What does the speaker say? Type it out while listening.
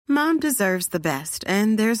Mom deserves the best,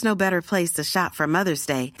 and there's no better place to shop for Mother's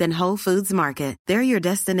Day than Whole Foods Market. They're your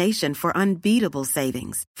destination for unbeatable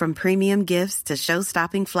savings, from premium gifts to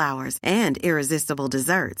show-stopping flowers and irresistible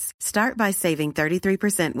desserts. Start by saving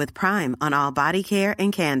 33% with Prime on all body care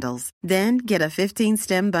and candles. Then get a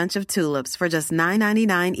 15-stem bunch of tulips for just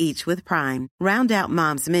 $9.99 each with Prime. Round out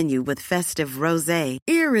Mom's menu with festive rosé,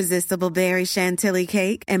 irresistible berry chantilly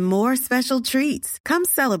cake, and more special treats. Come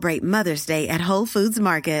celebrate Mother's Day at Whole Foods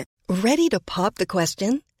Market. Ready to pop the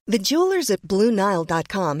question? The jewelers at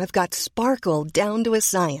BlueNile.com have got sparkle down to a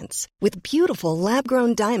science with beautiful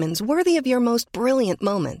lab-grown diamonds worthy of your most brilliant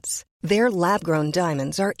moments. Their lab-grown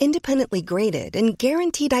diamonds are independently graded and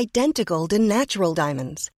guaranteed identical to natural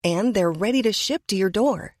diamonds, and they're ready to ship to your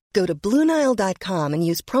door. Go to BlueNile.com and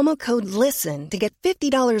use promo code LISTEN to get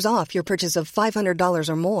 $50 off your purchase of $500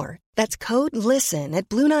 or more. That's code LISTEN at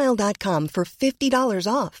BlueNile.com for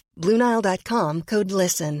 $50 off. BlueNile.com, code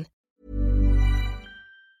LISTEN.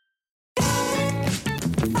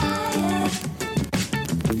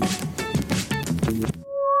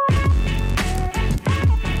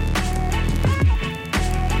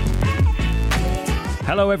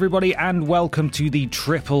 Hello, everybody, and welcome to the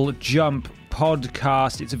Triple Jump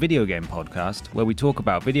podcast. It's a video game podcast where we talk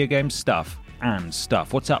about video game stuff and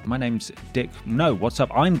stuff. What's up? My name's Dick. No, what's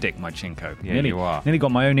up? I'm Dick Mychinko. Yeah, you are. Nearly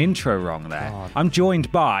got my own intro wrong there. God. I'm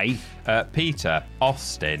joined by Peter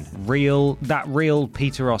Austin. real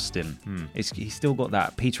Peter Austin. He's still got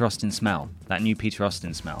that Peter Austin smell, that new Peter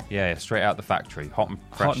Austin smell. Yeah, straight out the factory, hot and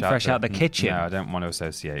fresh out the kitchen. No, I don't want to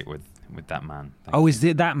associate with that man. Oh, is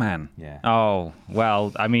it that man? Yeah. Oh,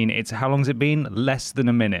 well, I mean, how long's it been? Less than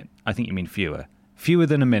a minute. I think you mean fewer. Fewer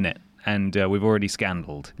than a minute. And we've already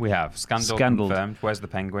scandaled. We have. Scandal confirmed. Where's the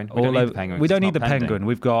penguin? We don't need the penguin. We don't need the penguin.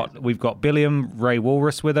 We've got Billiam Ray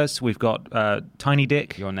Walrus with us. We've got Tiny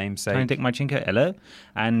Dick. Your namesake. Tiny Dick Mychinko. Hello.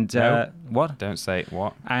 And no, what? Don't say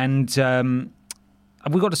what. And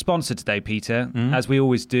we've got a sponsor today, Peter. As we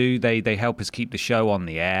always do. They help us keep the show on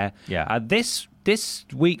the air. Yeah. This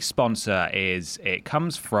week's sponsor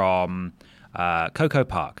comes from Coco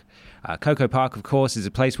Park. Coco Park, of course, is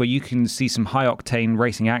a place where you can see some high-octane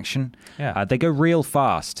racing action. Yeah. They go real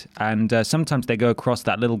fast, and sometimes they go across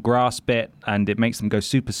that little grass bit, and it makes them go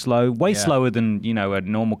super slow, slower than a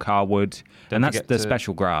normal car would. And that's the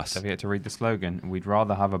special grass. Don't forget to read the slogan. We'd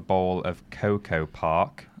rather have a bowl of Coco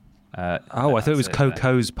Park. I thought it was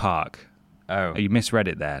Coco's Park. Oh. You misread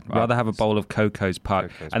it there. Right. Rather have a bowl of Coco's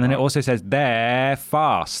Park. And then it also says, they're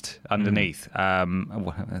fast underneath. Are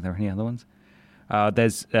there any other ones?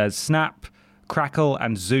 There's Snap, Crackle,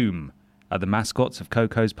 and Zoom are the mascots of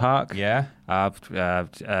Coco's Park. Yeah.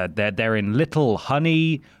 They're in little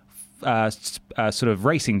honey sort of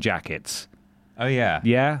racing jackets. Oh, yeah.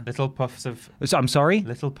 Yeah? Little puffs of... So, I'm sorry?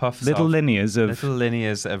 Little puffs Little of... linears of... Little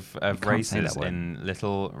linears of races in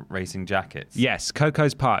little racing jackets. Yes,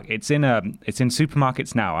 Coco's Park. It's in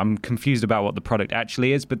supermarkets now. I'm confused about what the product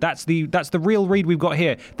actually is, but that's the real read we've got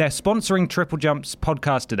here. They're sponsoring Triple Jump's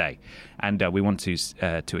podcast today, and we want to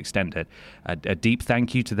extend a deep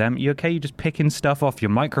thank you to them. You okay? You're just picking stuff off your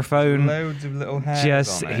microphone. Loads of little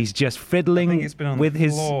hairs on it. He's just fiddling with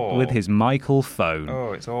his Michael phone.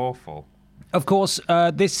 Oh, it's awful. Of course,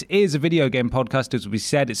 this is a video game podcast. As we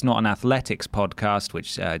said, it's not an athletics podcast,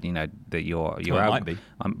 which that you're it might be.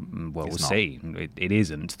 We'll see. It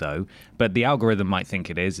isn't though, but the algorithm might think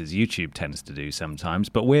it is, as YouTube tends to do sometimes.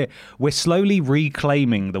 But we're slowly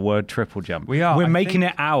reclaiming the word triple jump. We are. We're making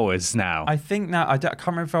it ours now. I think now I can't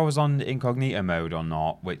remember if I was on incognito mode or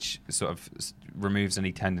not, which sort of removes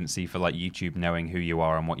any tendency for like YouTube knowing who you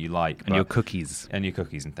are and what you like and your cookies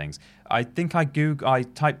and things. I think I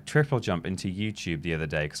typed triple jump into YouTube the other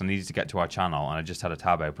day because I needed to get to our channel and I just had a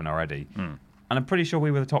tab open already. And I'm pretty sure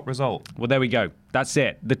we were the top result. Well, there we go. That's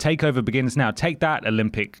it. The takeover begins now. Take that,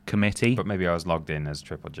 Olympic Committee. But maybe I was logged in as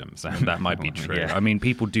triple jump. So that might be true. Yeah. I mean,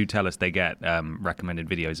 people do tell us they get recommended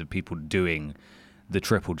videos of people doing the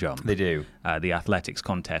triple jump. They do. The athletics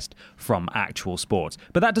contest from actual sports.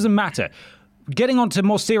 But that doesn't matter. Getting on to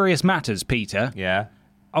more serious matters, Peter. Yeah.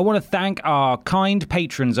 I want to thank our kind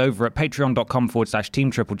patrons over at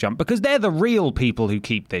patreon.com/Team Triple Jump because they're the real people who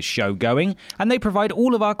keep this show going and they provide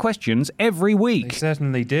all of our questions every week. They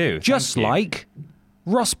certainly do. Just like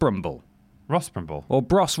Ross Brumble. Ross Bramble. Or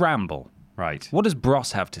Bros Ramble. Right. What does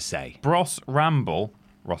Bros have to say? Ross Bramble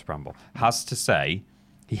has to say...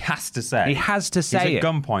 He has to say He's at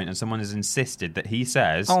gunpoint and someone has insisted that he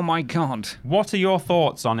says... Oh my God. What are your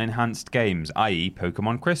thoughts on enhanced games, i.e.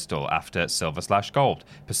 Pokemon Crystal after Silver/Gold,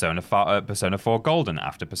 Persona 4 Golden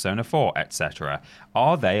after Persona 4, etc.?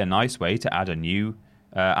 Are they a nice way to add a new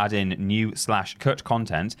add in new/cut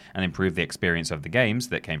content and improve the experience of the games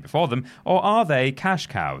that came before them? Or are they cash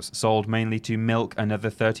cows sold mainly to milk another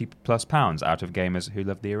 £30+ out of gamers who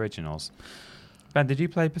love the originals? Ben, did you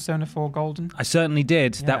play Persona 4 Golden? I certainly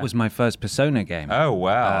did. Yeah. That was my first Persona game. Oh,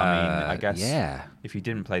 well, I guess yeah. if you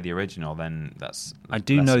didn't play the original, then that's I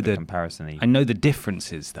do less know of a the comparison-y. I know the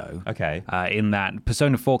differences though. Okay. In that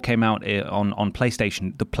Persona 4 came out on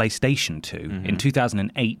PlayStation, the PlayStation 2 in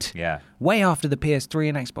 2008. Yeah. Way after the PS3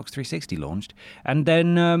 and Xbox 360 launched, and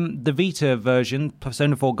then the Vita version,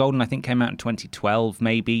 Persona 4 Golden, I think came out in 2012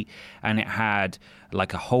 maybe, and it had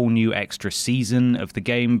like a whole new extra season of the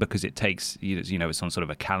game because it takes, you know, it's on sort of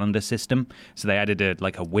a calendar system. So they added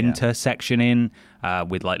a winter section in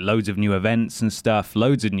with like loads of new events and stuff,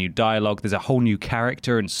 loads of new dialogue. There's a whole new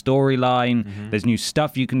character and storyline. There's new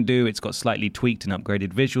stuff you can do. It's got slightly tweaked and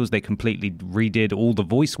upgraded visuals. They completely redid all the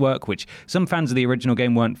voice work, which some fans of the original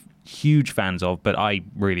game weren't huge fans of, but I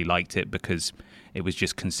really liked it because it was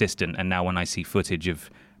just consistent. And now when I see footage of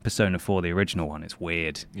Persona 4, the original one, it's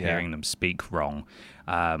weird hearing them speak wrong.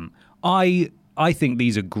 I think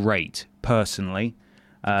these are great, personally.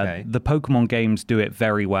 Okay. The Pokemon games do it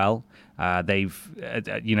very well. They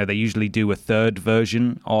usually do a third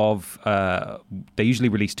version of. They usually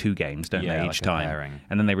release 2 games, don't they, each like a time, pairing.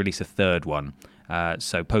 and then they release a third one.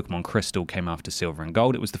 So Pokemon Crystal came after Silver and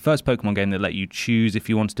Gold. It was the first Pokemon game that let you choose if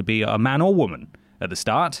you wanted to be a man or woman at the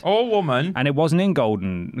start. Or woman. And it wasn't in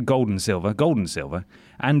Golden Silver.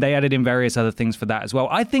 And they added in various other things for that as well.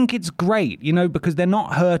 I think it's great, because they're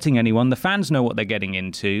not hurting anyone. The fans know what they're getting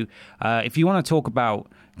into. If you want to talk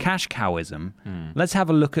about cash cowism, let's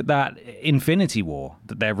have a look at that Infinity War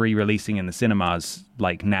that they're re-releasing in the cinemas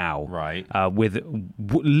like now. Right. With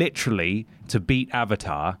literally to beat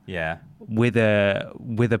Avatar. Yeah. With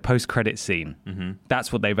a post-credit scene.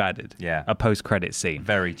 That's what they've added. Yeah. A post-credit scene.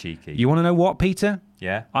 Very cheeky. You want to know what, Peter?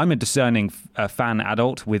 Yeah. I'm a discerning fan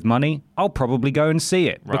adult with money. I'll probably go and see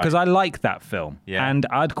it because I like that film. Yeah. And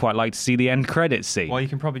I'd quite like to see the end credits scene. Well, you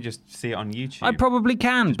can probably just see it on YouTube. I probably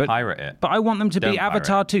can, but pirate it. But I want them to Don't be pirate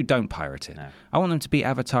Avatar too. Don't pirate it. No. I want them to be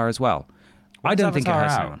Avatar as well. I When's don't think it Avatar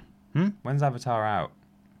has out? anyone. When's Avatar out?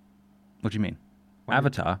 What do you mean? When-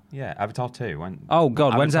 Avatar? Yeah, Avatar 2. When? Oh,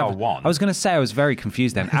 God, when's Avatar Avatar 1? I was going to say I was very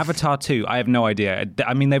confused then. Avatar 2, I have no idea.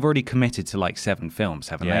 I mean, they've already committed to like 7 films,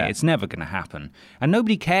 haven't Yeah. they? It's never going to happen. And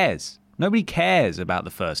nobody cares. Nobody cares about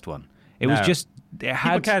the first one. It was No. just... It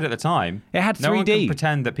had, People cared at the time. It had 3D. No one can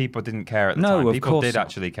pretend that people didn't care at the No, time. of People course did not.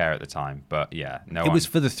 actually care at the time, but yeah, no It one. was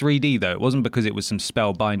for the 3D, though. It wasn't because it was some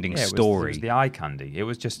spellbinding Yeah, story. It was the eye candy. It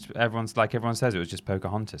was just everyone says it was just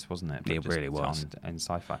Pocahontas, wasn't it? But It just really was. in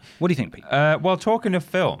sci-fi. What do you think, Pete? Well, talking of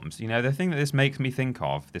films, the thing that this makes me think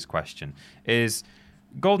of, this question, is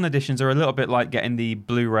Golden Editions are a little bit like getting the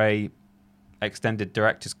Blu-ray extended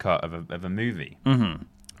director's cut of a movie. Mm-hmm.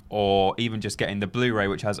 Or even just getting the Blu-ray,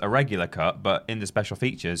 which has a regular cut, but in the special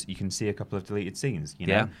features, you can see a couple of deleted scenes,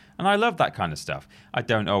 Yeah. And I love that kind of stuff. I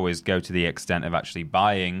don't always go to the extent of actually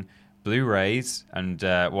buying Blu-rays and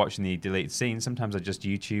watching the deleted scenes. Sometimes I just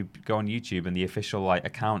go on YouTube, and the official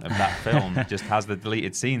account of that film just has the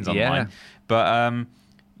deleted scenes online. Yeah. But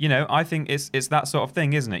I think it's that sort of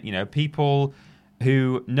thing, isn't it? People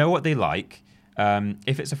who know what they like.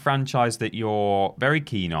 If it's a franchise that you're very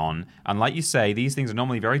keen on, and like you say, these things are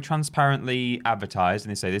normally very transparently advertised, and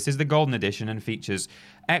they say this is the Golden Edition and features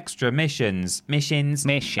extra missions,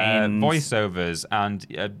 voiceovers, and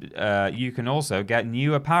you can also get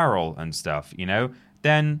new apparel and stuff,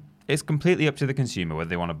 then it's completely up to the consumer whether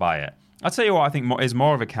they want to buy it. I'll tell you what I think is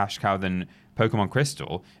more of a cash cow than Pokemon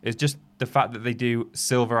Crystal is just the fact that they do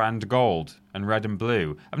silver and gold and red and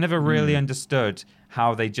blue. I've never really understood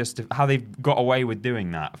how they've got away with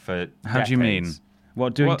doing that for How decades. do you mean?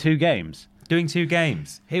 What, doing 2 games? Doing 2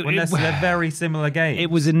 games. When they're very similar games.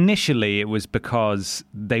 It was because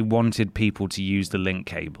they wanted people to use the link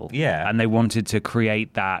cable. Yeah. And they wanted to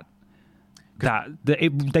create that.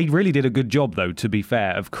 They really did a good job, though, to be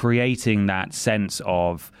fair, of creating that sense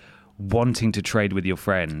of wanting to trade with your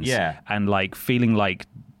friends. Yeah. And feeling like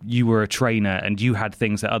you were a trainer and you had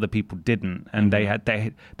things that other people didn't. And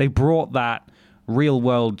they brought that real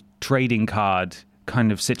world trading card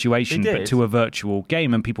kind of situation but to a virtual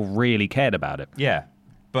game, and people really cared about it. Yeah.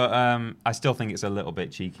 But I still think it's a little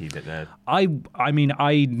bit cheeky that they're... I mean,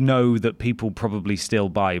 I know that people probably still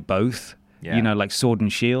buy both, Yeah. like Sword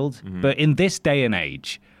and Shield. But in this day and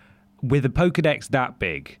age, with a Pokedex that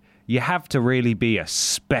big, you have to really be a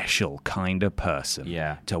special kind of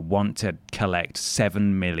person to want to collect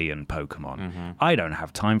 7 million Pokemon. I don't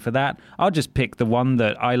have time for that. I'll just pick the one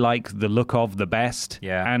that I like the look of the best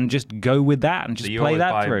and just go with that and just play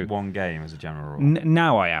that through. One game as a general rule?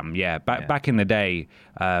 Now I am, Back in the day,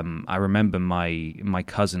 I remember my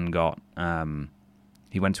cousin got...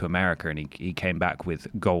 he went to America and he came back with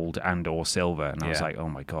gold and or silver. And I was like, oh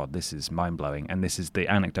my God, this is mind-blowing. And this is the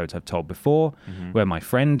anecdote I've told before where my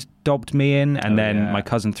friend dobbed me in and then my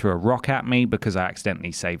cousin threw a rock at me because I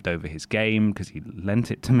accidentally saved over his game because he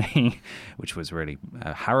lent it to me, which was really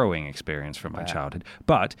a harrowing experience from my childhood.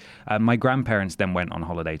 But my grandparents then went on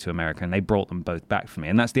holiday to America and they brought them both back for me.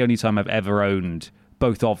 And that's the only time I've ever owned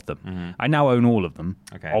both of them. I now own all of them,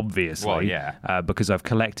 obviously, because I've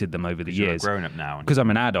collected them over the years. You're a grown-up now. Because I'm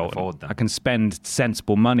an adult, I can spend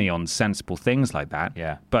sensible money on sensible things like that.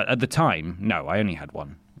 Yeah. But at the time, no, I only had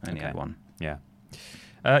one. Yeah.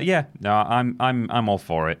 No, I'm all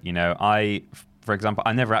for it. You know, for example,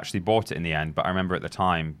 I never actually bought it in the end, but I remember at the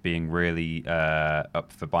time being really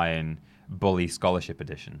up for buying Bully Scholarship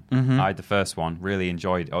Edition. I had the first one, really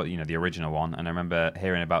enjoyed, the original one, and I remember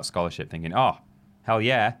hearing about Scholarship, thinking, oh, hell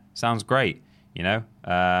yeah, sounds great, you know.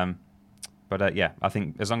 But I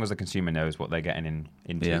think as long as the consumer knows what they're getting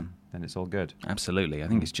into, then it's all good. Absolutely. I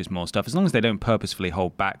think it's just more stuff. As long as they don't purposefully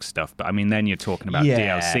hold back stuff. But I mean, then you're talking about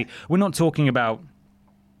DLC. We're not talking about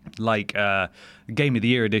like Game of the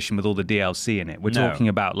Year edition with all the DLC in it. We're talking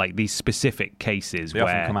about like these specific cases they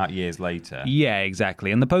where often come out years later. Yeah,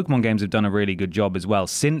 exactly. And the Pokemon games have done a really good job as well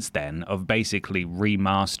since then of basically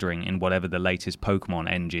remastering in whatever the latest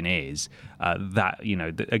Pokemon engine is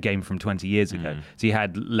a game from 20 years ago. So you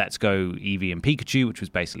had Let's Go Eevee and Pikachu, which was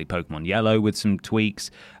basically Pokemon Yellow with some tweaks.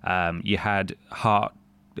 You had Heart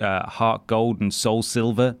Gold and Soul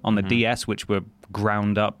Silver on the DS, which were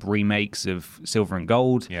ground up remakes of Silver and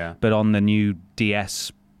Gold, but on the new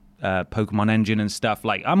DS Pokemon engine and stuff.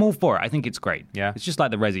 Like, I'm all for it. I think it's great. Yeah. It's just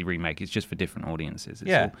like the Resi remake. It's just for different audiences.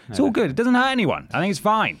 It's all good. It doesn't hurt anyone. I think it's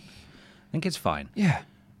fine. Yeah.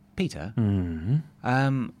 Peter,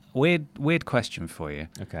 weird question for you.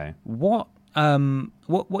 Okay. What are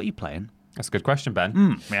you playing? That's a good question,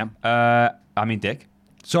 Ben. I mean, Dick.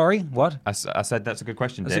 Sorry, what? I said that's a good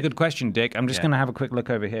question, Dick. That's a good question, Dick. I'm just going to have a quick look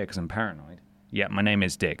over here because I'm paranoid. Yeah, my name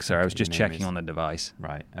is Dick, so I was just checking on the device.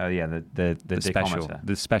 Right. Oh, yeah, the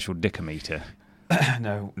special Dickometer.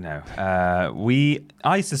 No.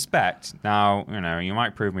 I suspect, now, you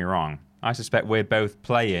might prove me wrong. I suspect we're both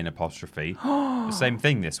playing apostrophe the same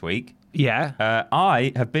thing this week. Yeah.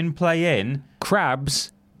 I have been playing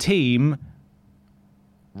Crabs Team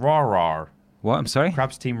Rawr. What? I'm sorry?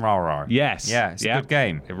 Crabs Team Rawr. Yes. Yeah, it's a good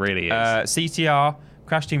game. It really is. CTR,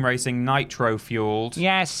 Crash Team Racing, Nitro Fueled.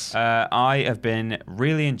 Yes. I have been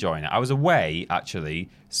really enjoying it. I was away, actually,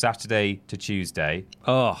 Saturday to Tuesday.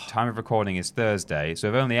 Oh. Time of recording is Thursday, so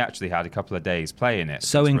I've only actually had a couple of days playing it.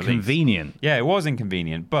 So inconvenient. Yeah, it was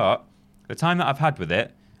inconvenient, but the time that I've had with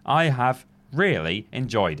it, I have really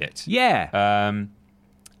enjoyed it. Yeah.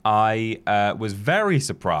 I was very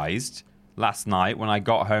surprised last night when I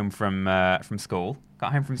got home from school.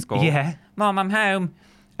 Yeah. Mom, I'm home.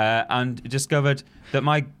 And discovered that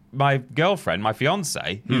my girlfriend, my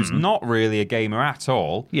fiance, who's not really a gamer at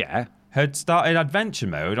all, had started adventure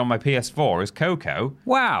mode on my PS4 as Coco.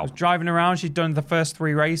 Wow. I was driving around. She'd done the first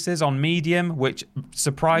 3 races on medium, which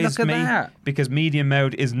surprised me because medium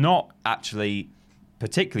mode is not actually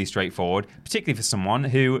particularly straightforward, particularly for someone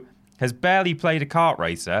who has barely played a kart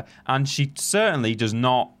racer, and she certainly does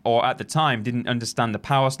not, or at the time, didn't understand the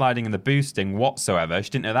power sliding and the boosting whatsoever. She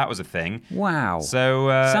didn't know that was a thing. Wow. So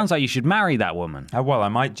sounds like you should marry that woman. Well, I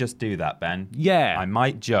might just do that, Ben. Yeah. I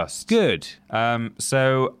might just. Good.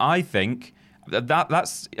 So I think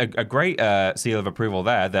that's a great seal of approval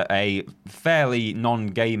there, that a fairly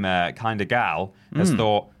non-gamer kind of gal has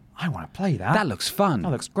thought, I want to play that. That looks fun.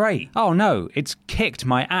 That looks great. Oh, no. It's kicked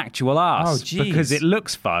my actual ass. Oh, jeez. Because it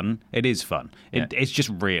looks fun. It is fun. It's just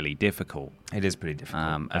really difficult. It is pretty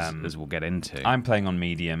difficult. As we'll get into. I'm playing on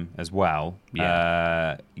medium as well.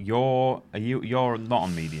 Yeah. You're not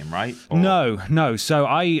on medium, right? Or... No. So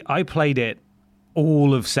I played it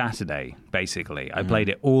all of Saturday, basically. I played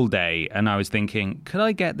it all day, and I was thinking, could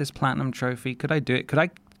I get this platinum trophy? Could I do it?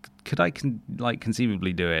 Could I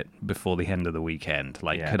conceivably do it before the end of the weekend?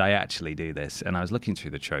 Could I actually do this? And I was looking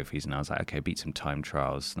through the trophies, and I was like, okay, beat some time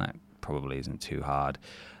trials. That probably isn't too hard.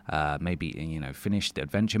 Maybe, finish the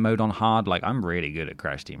adventure mode on hard. I'm really good at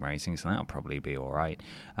Crash Team Racing, so that'll probably be all right.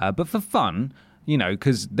 But for fun,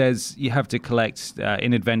 because you have to collect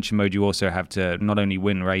in adventure mode. You also have to not only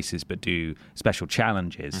win races but do special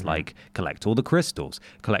challenges like collect all the crystals,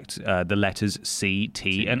 collect the letters C,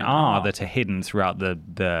 T, and R that are hidden throughout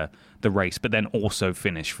the race, but then also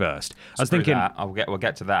finish first. I was thinking we'll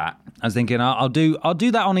get to that. I was thinking I'll do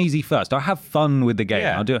that on easy first. I'll have fun with the game.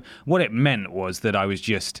 Yeah. I'll do it. What it meant was that I was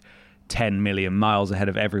just 10 million miles ahead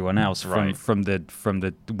of everyone else from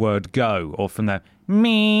the word go, or from the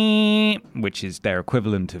me, which is their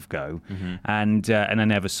equivalent of go, and I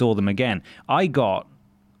never saw them again. I got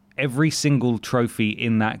every single trophy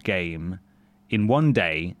in that game in one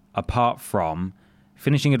day, apart from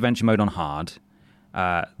finishing adventure mode on hard.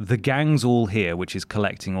 The gang's all here, which is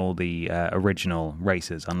collecting all the original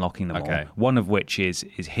races, unlocking them all. One of which is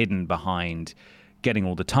hidden behind getting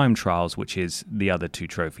all the time trials, which is the other two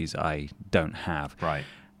trophies I don't have. Right.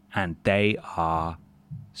 And they are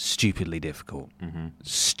stupidly difficult.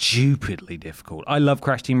 Stupidly difficult. I love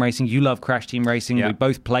Crash Team Racing. You love Crash Team Racing. Yeah. We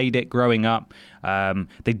both played it growing up.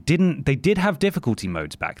 They did have difficulty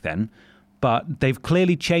modes back then, but they've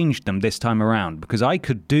clearly changed them this time around, because I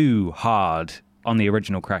could do hard on the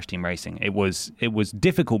original Crash Team Racing. It was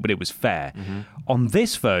difficult, but it was fair. On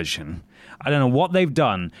this version, I don't know what they've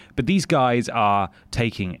done, but these guys are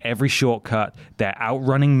taking every shortcut. They're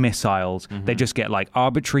outrunning missiles. They just get like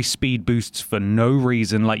arbitrary speed boosts for no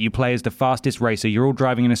reason. Like, you play as the fastest racer, you're all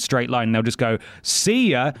driving in a straight line, and they'll just go,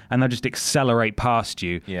 see ya, and they'll just accelerate past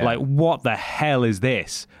you. Yeah. Like, what the hell is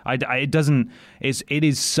this? It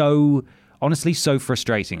is so... honestly, so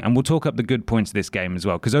frustrating. And we'll talk up the good points of this game as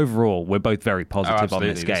well, because overall, we're both very positive on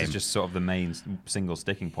this game. This is just sort of the main single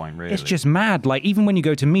sticking point, really. It's just mad. Like, even when you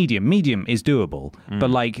go to medium is doable. But,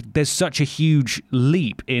 like, there's such a huge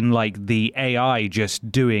leap in, like, the AI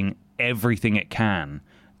just doing everything it can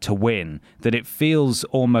to win that it feels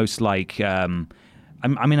almost like...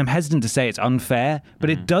 I'm hesitant to say it's unfair, but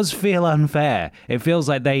it does feel unfair. It feels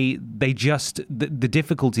like the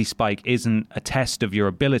difficulty spike isn't a test of your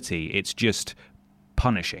ability. It's just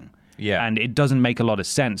punishing. Yeah. And it doesn't make a lot of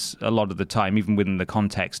sense a lot of the time, even within the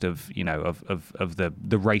context of, of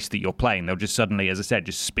the race that you're playing. They'll just suddenly, as I said,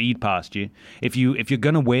 just speed past you. If you're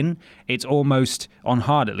going to win, it's almost, on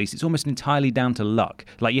hard at least, it's almost entirely down to luck.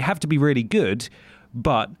 Like, you have to be really good,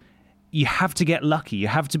 but you have to get lucky. You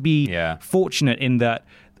have to be fortunate in that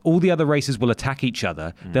all the other racers will attack each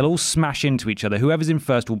other. They'll all smash into each other. Whoever's in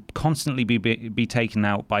first will constantly be taken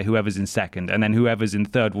out by whoever's in second, and then whoever's in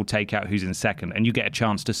third will take out who's in second, and you get a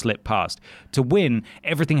chance to slip past. To win,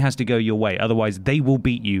 everything has to go your way. Otherwise, they will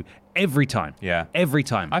beat you every time. Yeah. Every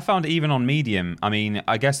time. I found even on medium, I mean,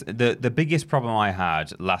 I guess the biggest problem I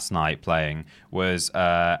had last night playing was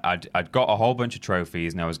I'd got a whole bunch of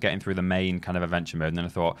trophies, and I was getting through the main kind of adventure mode, and then I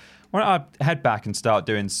thought, why don't I head back and start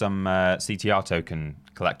doing some CTR token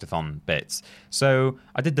collectathon bits. So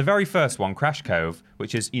I did the very first one, Crash Cove,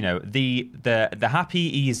 which is, the happy,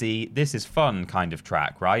 easy, this is fun kind of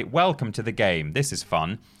track, right? Welcome to the game. This is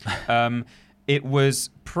fun. It was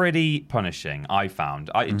pretty punishing, I found.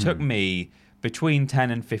 It took me between 10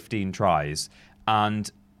 and 15 tries. And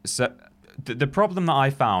so the problem that I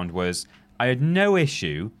found was I had no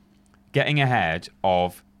issue getting ahead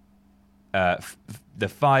of the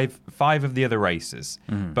five of the other races.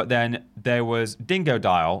 But then there was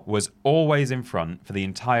Dingodile was always in front for the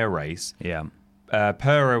entire race. Yeah.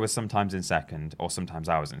 Pura was sometimes in second, or sometimes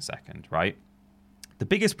I was in second, right? The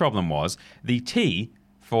biggest problem was the T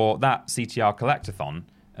for that CTR collectathon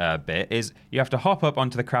bit is you have to hop up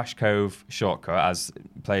onto the Crash Cove shortcut, as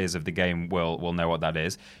players of the game will know what that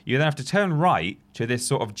is. You then have to turn right to this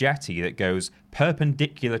sort of jetty that goes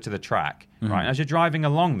perpendicular to the track, right? And as you're driving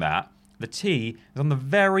along that, the T is on the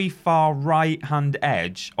very far right-hand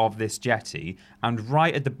edge of this jetty and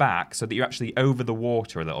right at the back so that you're actually over the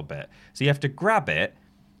water a little bit. So you have to grab it,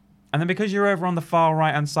 and then because you're over on the far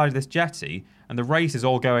right-hand side of this jetty and the race is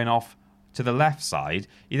all going off to the left side,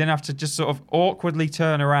 you then have to just sort of awkwardly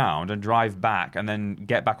turn around and drive back and then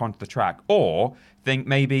get back onto the track. Or think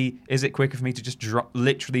maybe, is it quicker for me to just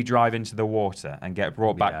literally drive into the water and get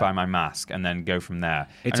brought back by my mask and then go from there?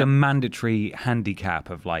 It's a mandatory handicap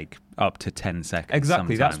of like up to 10 seconds.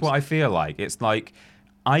 Exactly, sometimes. That's what I feel like. It's like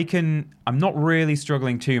I'm not really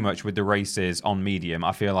struggling too much with the races on medium.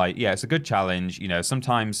 I feel like, it's a good challenge.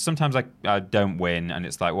 Sometimes I don't win, and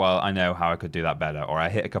it's like, well, I know how I could do that better, or I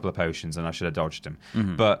hit a couple of potions and I should have dodged them.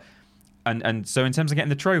 But and so in terms of getting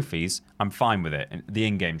the trophies, I'm fine with it. The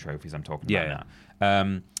in-game trophies I'm talking about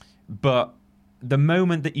now. But the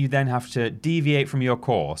moment that you then have to deviate from your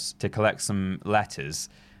course to collect some letters,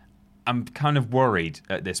 I'm kind of worried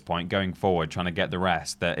at this point going forward, trying to get the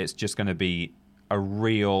rest, that it's just going to be a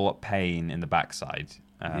real pain in the backside.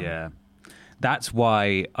 That's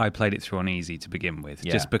why I played it through on easy to begin with,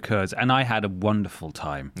 just because, and I had a wonderful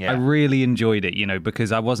time. Yeah. I really enjoyed it,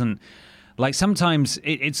 because I wasn't, like, sometimes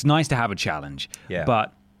it's nice to have a challenge,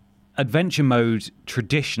 but adventure mode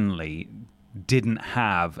traditionally didn't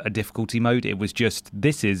have a difficulty mode. It was just,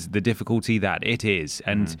 this is the difficulty that it is,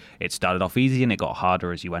 and it started off easy and it got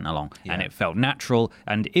harder as you went along, and it felt natural,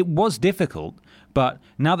 and it was difficult. But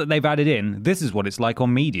now that they've added in, this is what it's like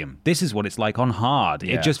on medium, this is what it's like on hard.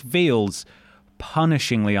 It just feels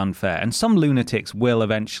punishingly unfair, and some lunatics will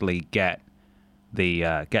eventually get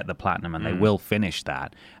the platinum, and they will finish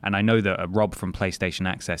that. And I know that Rob from PlayStation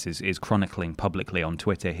Access is chronicling publicly on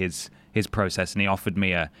Twitter his process, and he offered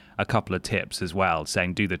me a couple of tips as well,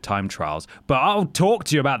 saying do the time trials. But I'll talk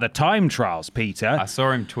to you about the time trials, Peter. I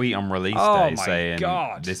saw him tweet on release day saying,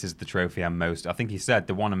 God. this is the trophy I'm most... I think he said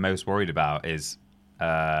the one I'm most worried about is...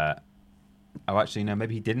 actually, no,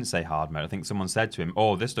 maybe he didn't say hard mode. I think someone said to him,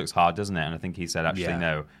 oh, this looks hard, doesn't it? And I think he said, actually,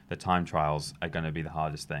 no, the time trials are going to be the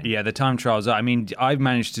hardest thing. Yeah, the time trials. I mean, I've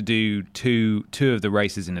managed to do two of the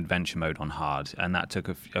races in adventure mode on hard, and that took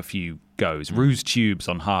a few goes. Ruse Tubes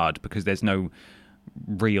on hard, because there's no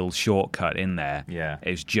real shortcut in there. Yeah.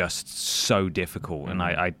 It's just so difficult. And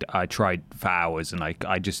I tried for hours, and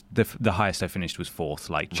I just, the highest I finished was fourth,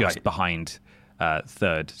 like just behind...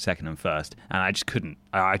 third, second, and first, and I just couldn't.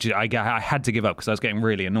 I had to give up because I was getting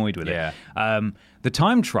really annoyed with it. The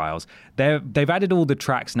time trials, they've added all the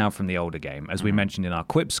tracks now from the older game, as we mentioned in our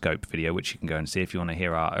Quipscope video, which you can go and see if you want to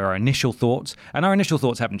hear our initial thoughts. And our initial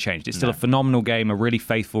thoughts haven't changed. It's still a phenomenal game, a really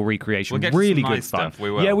faithful recreation, we'll get really to some good nice fun. Stuff. We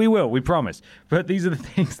will. Yeah, we will. We promise. But these are the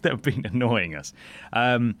things that have been annoying us.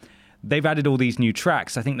 They've added all these new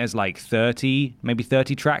tracks. I think there's like 30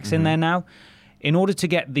 tracks in there now. In order to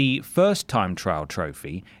get the first time trial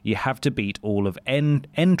trophy, you have to beat all of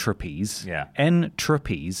N-Tropy's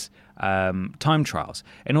time trials.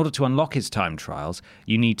 In order to unlock his time trials,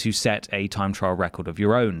 you need to set a time trial record of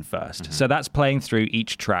your own first. So that's playing through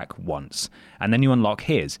each track once. And then you unlock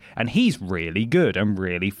his. And he's really good and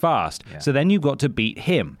really fast. So then you've got to beat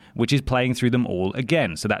him, which is playing through them all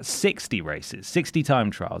again. So that's 60 races, 60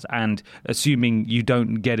 time trials. And assuming you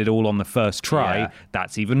don't get it all on the first try,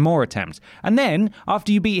 that's even more attempts. And then,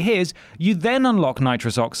 after you beat his, you then unlock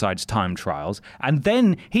Nitrous Oxide's time trials. And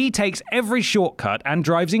then he takes every shortcut and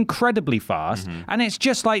drives incredibly fast. And it's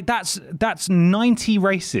just like, that's 90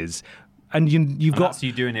 races. And you've got... That's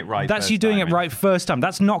you doing it right That's you doing it right first time.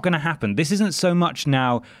 That's not going to happen. This isn't so much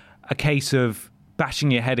now a case of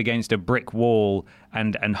bashing your head against a brick wall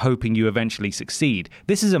and hoping you eventually succeed.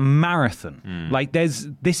 This is a marathon. Like, this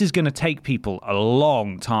is going to take people a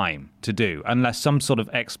long time to do, unless some sort of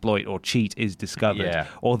exploit or cheat is discovered,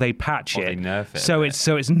 or they patch or it. They nerf it.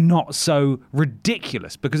 So it's not so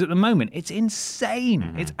ridiculous, because at the moment it's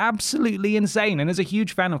insane. It's absolutely insane. And as a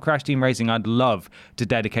huge fan of Crash Team Racing, I'd love to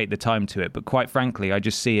dedicate the time to it, but quite frankly, I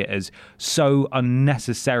just see it as so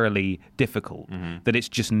unnecessarily difficult that it's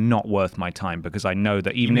just not worth my time, because I know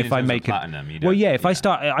that even if I make it, if I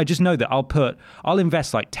start, I just know that I'll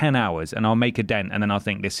invest like 10 hours and I'll make a dent, and then I'll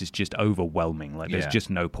think this is just overwhelming. Like, there's just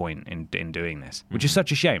no point in doing this, which is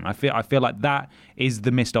such a shame. I feel like that is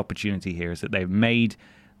the missed opportunity here, is that they've made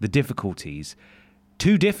the difficulties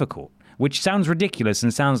too difficult, which sounds ridiculous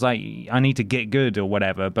and sounds like I need to get good or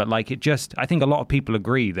whatever, but like, I think a lot of people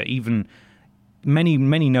agree that even many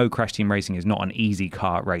know Crash Team Racing is not an easy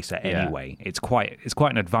kart racer anyway. It's quite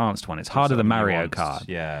an advanced one. It's harder than Mario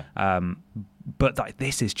Kart. But like,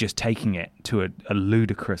 this is just taking it to a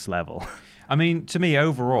ludicrous level. I mean, to me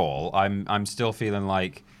overall, I'm still feeling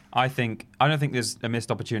like I don't think there's a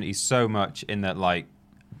missed opportunity so much in that, like,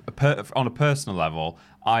 on a personal level,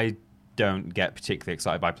 I don't get particularly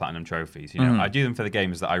excited by platinum trophies. I do them for the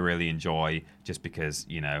games that I really enjoy, just because,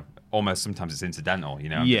 almost sometimes it's incidental.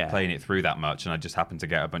 I'm just playing it through that much, and I just happen to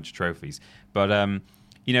get a bunch of trophies. But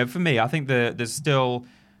for me, I think there's still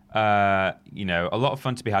a lot of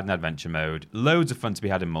fun to be had in adventure mode, loads of fun to be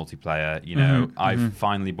had in multiplayer. I've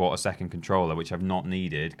finally bought a second controller, which I've not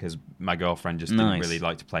needed because my girlfriend just didn't really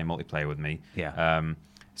like to play multiplayer with me.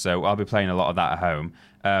 So I'll be playing a lot of that at home.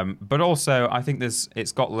 But also, I think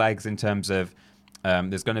it's got legs in terms of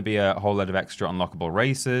there's going to be a whole load of extra unlockable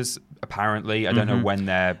races. Apparently, I don't know when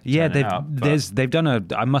they're they've done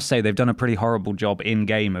a pretty horrible job in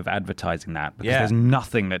game of advertising that, because there's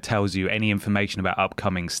nothing that tells you any information about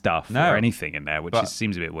upcoming stuff or anything in there, which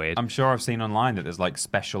seems a bit weird. I'm sure I've seen online that there's like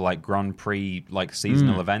special like Grand Prix like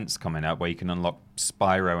seasonal events coming up where you can unlock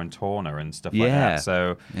Spyro and Torna and stuff like that.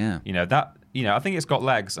 So I think it's got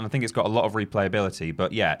legs, and I think it's got a lot of replayability.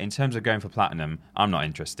 But in terms of going for platinum, I'm not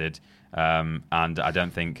interested. And I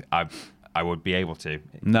don't think I would be able to.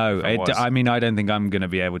 No, if I was. I mean, I don't think I'm going to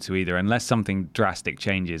be able to either, unless something drastic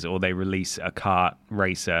changes or they release a kart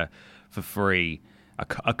racer for free.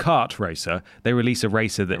 A kart racer. They release a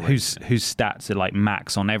racer whose stats are like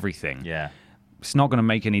max on everything. Yeah. It's not going to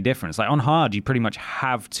make any difference. Like on hard, you pretty much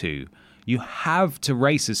have to. You have to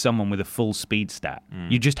race as someone with a full speed stat.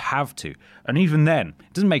 You just have to. And even then,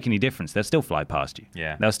 it doesn't make any difference. They'll still fly past you.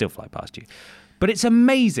 Yeah. They'll still fly past you. But it's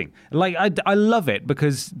amazing. Like, I love it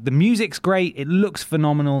because the music's great. It looks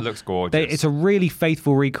phenomenal. It looks gorgeous. It's a really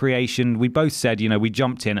faithful recreation. We both said, we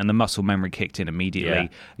jumped in and the muscle memory kicked in immediately.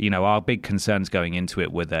 Yeah. Our big concerns going into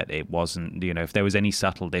it were that it wasn't, if there was any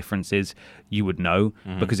subtle differences, you would know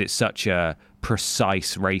because it's such a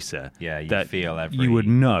precise racer. Yeah, you that feel you would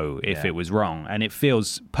know if it was wrong. And it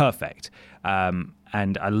feels perfect.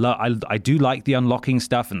 And I do like the unlocking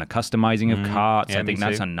stuff and the customizing of carts. Yeah, I think me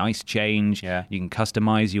that's too. a nice change. Yeah. You can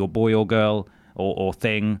customize your boy or girl or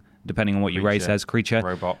thing, depending on what you race as, creature.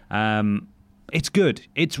 Robot. It's good.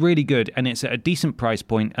 It's really good. And it's at a decent price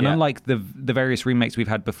point. And Yeah. unlike the various remakes we've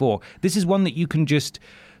had before, this is one that you can just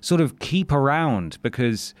sort of keep around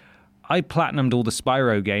because I platinumed all the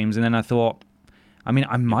Spyro games and then I thought, I mean,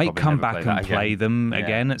 I might probably come never back play and that play again. them Yeah.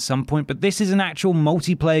 again at some point, but this is an actual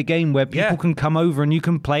multiplayer game where people Yeah. can come over and you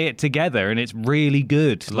can play it together, and it's really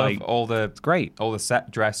good. Love all the great. all the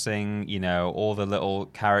set dressing, all the little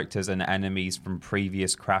characters and enemies from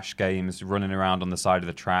previous Crash games running around on the side of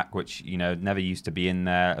the track, which never used to be in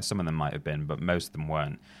there. Some of them might have been, but most of them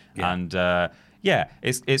weren't. Yeah. And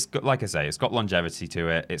it's got, like I say, it's got longevity to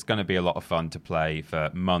it. It's going to be a lot of fun to play for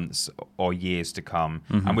months or years to come,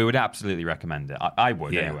 and we would absolutely recommend it. I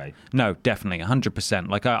would anyway. No, definitely, 100%.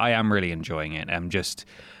 Like I am really enjoying it. I'm just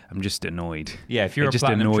annoyed. Yeah, if you're it a just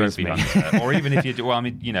platinum annoys trophy me. hunter, or even if you do, well, I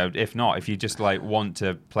mean, if not, if you just like want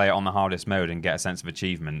to play it on the hardest mode and get a sense of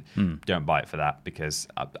achievement, don't buy it for that because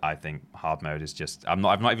I think hard mode is just. I've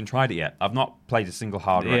not even tried it yet. I've not played a single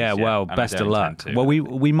hard race Yeah, yet, well, and I best of don't luck. intend to. Well,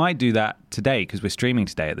 we might do that today because we're streaming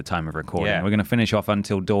today at the time of recording. Yeah. We're going to finish off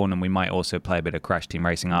until dawn, and we might also play a bit of Crash Team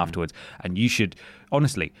Racing afterwards. And you should,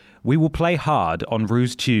 honestly, we will play hard on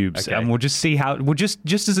Ruse Tubes, Okay. and we'll just see how. We'll just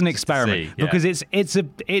as an experiment see, yeah. because it's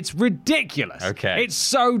ridiculous. Okay. It's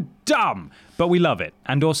so dumb, but we love it.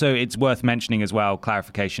 And also, it's worth mentioning as well.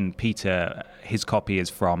 Clarification: Peter, his copy is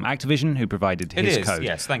from Activision, who provided It his is, code.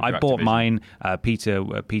 yes, thank you, I bought Activision. mine.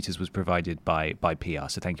 Peter's was provided by PR.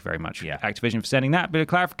 So thank you very much, Yeah. Activision, for sending that bit of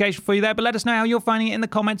clarification for you there. But let us know how you're finding it in the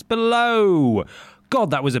comments below.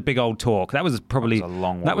 God, that was a big old talk. That was probably That was a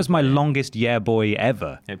long one, that was my wasn't it? longest yeah boy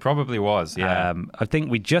ever. It probably was. Yeah. I think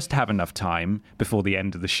we just have enough time before the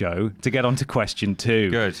end of the show to get on to question 2.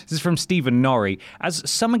 Good. This is from Stephen Norrie. As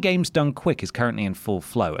Summer Games Done Quick is currently in full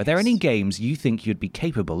flow, are there any games you think you'd be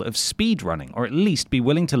capable of speedrunning, or at least be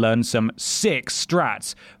willing to learn some sick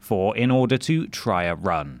strats for in order to try a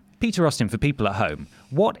run? Peter Austin, for people at home,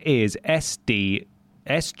 what is SGDQ?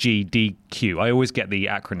 I always get the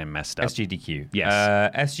acronym messed up. SGDQ.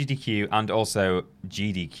 Yes. SGDQ and also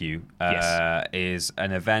GDQ Yes. is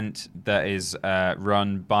an event that is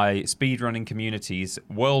run by speedrunning communities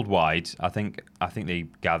worldwide. I think they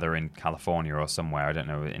gather in California or somewhere. I don't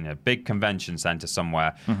know, in a big convention center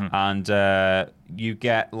somewhere. And you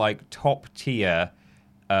get like top tier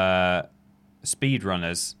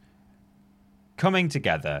speedrunners coming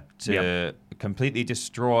together to completely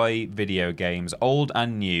destroy video games, old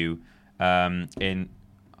and new.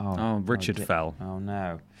 Richard fell. Oh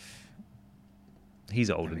no! He's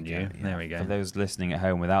older than you. There we go. For those listening at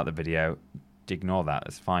home without the video, ignore that.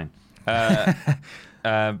 It's fine.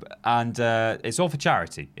 And it's all for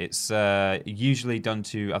charity. It's usually done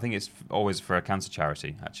to, I think it's always for a cancer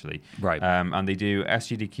charity, actually. Right. And they do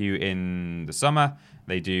SGDQ in the summer.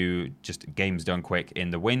 They do just games done quick in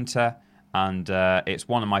the winter. And it's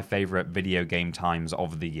one of my favorite video game times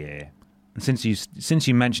of the year. Since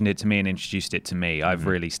you mentioned it to me and introduced it to me, I've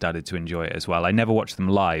really started to enjoy it as well. I never watch them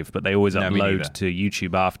live, but they always No, me upload neither. to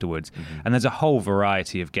YouTube afterwards. And there's a whole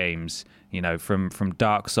variety of games, from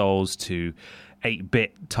Dark Souls to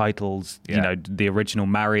 8-bit titles, Yeah. the original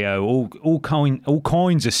Mario, all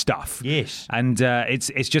kinds of stuff. Yes. And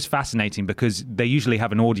it's just fascinating because they usually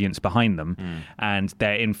have an audience behind them, and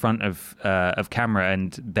they're in front of camera,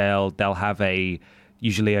 and they'll have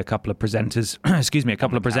usually a couple of presenters,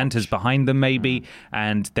 presenters behind them maybe,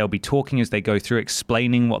 and they'll be talking as they go through,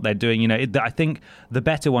 explaining what they're doing. I think the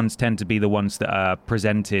better ones tend to be the ones that are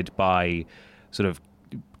presented by sort of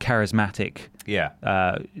charismatic,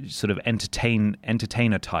 sort of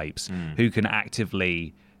entertainer types who can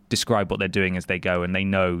actively describe what they're doing as they go, and they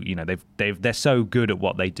know, they're so good at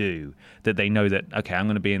what they do that they know that, okay, I'm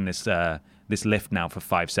going to be in this this lift now for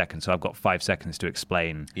 5 seconds, so I've got 5 seconds to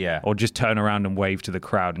explain. Yeah. Or just turn around and wave to the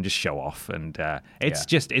crowd and just show off. And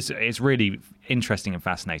it's really interesting and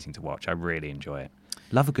fascinating to watch. I really enjoy it.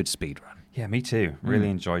 Love a good speed run. Yeah, me too. Really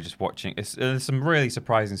enjoy just watching. There's some really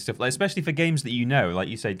surprising stuff, like, especially for games that like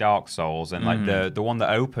you say, Dark Souls, and like the one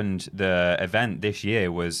that opened the event this year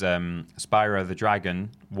was Spyro the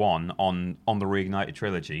Dragon 1 on the Reignited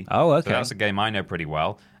trilogy. Oh, okay. So that's a game I know pretty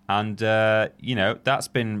well, and that's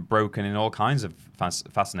been broken in all kinds of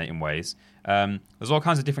fascinating ways. There's all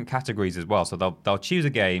kinds of different categories as well. So they'll choose a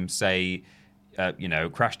game, say,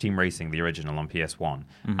 Crash Team Racing, the original on PS1,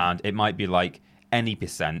 and it might be like any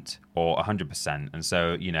percent or 100%, and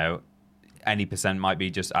so any percent might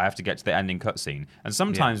be just I have to get to the ending cutscene. And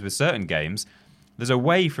sometimes with certain games, there's a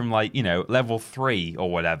way from level 3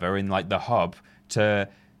 or whatever in like the hub to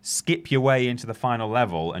skip your way into the final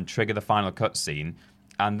level and trigger the final cutscene,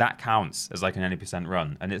 and that counts as like an any percent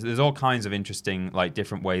run. And there's all kinds of interesting like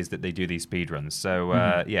different ways that they do these speedruns. So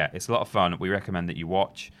it's a lot of fun. We recommend that you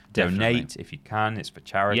watch. Definitely. Donate if you can. It's for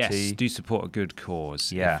charity. Yes, do support a good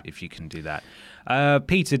cause if you can do that.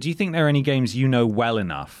 Peter, do you think there are any games you know well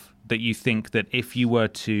enough that you think that if you were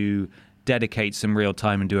to dedicate some real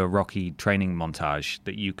time and do a Rocky training montage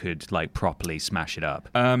that you could like properly smash it up?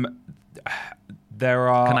 There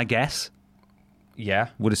are... Can I guess? Yeah.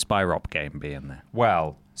 Would a Spyro game be in there?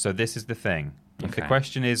 Well, so this is the thing. If the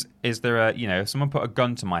question is there if someone put a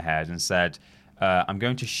gun to my head and said, I'm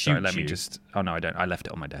going to shoot you... Let me just... Oh, no, I don't. I left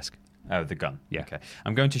it on my desk. Oh, the gun. Yeah. Okay.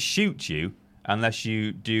 I'm going to shoot you unless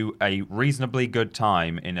you do a reasonably good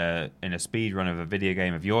time in a speed run of a video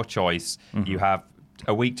game of your choice. You have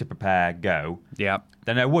a week to prepare, go. Yeah.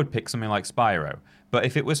 Then I would pick something like Spyro. But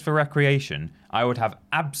if it was for recreation, I would have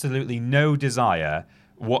absolutely no desire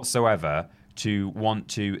whatsoever to want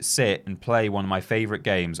to sit and play one of my favorite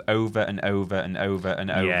games over and over and over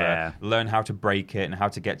and over, learn how to break it and how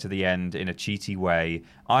to get to the end in a cheaty way.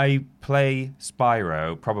 I play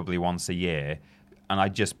Spyro probably once a year, and I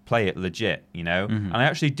just play it legit, And I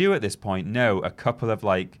actually do at this point know a couple of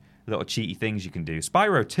like little cheaty things you can do.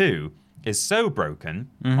 Spyro 2 is so broken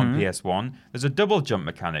on PS1. There's a double jump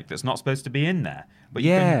mechanic that's not supposed to be in there. But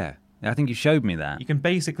I think you showed me that. You can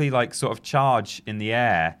basically like sort of charge in the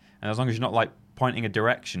air, and as long as you're not like pointing a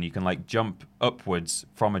direction, you can like jump upwards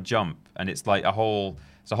from a jump, and it's like a whole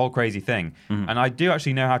crazy thing. And I do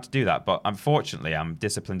actually know how to do that, but unfortunately I'm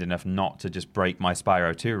disciplined enough not to just break my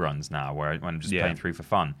Spyro 2 runs now when I'm just playing through for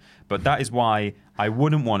fun. But that is why I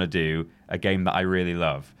wouldn't want to do a game that I really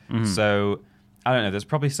love. So I don't know, there's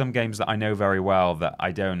probably some games that I know very well that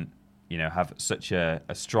I don't have such a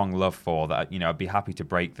strong love for that, I'd be happy to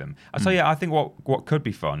break them. I'll tell you, I think what could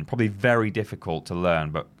be fun, probably very difficult to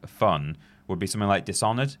learn, but fun, would be something like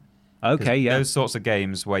Dishonored. Okay, yeah. Those sorts of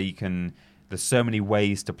games where there's so many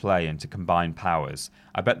ways to play and to combine powers.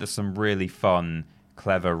 I bet there's some really fun,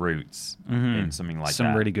 clever routes in something like that.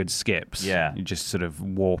 Some really good skips. Yeah. You're just sort of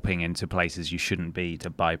warping into places you shouldn't be to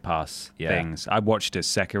bypass things. I watched a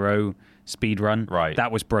Sekiro speedrun. Right.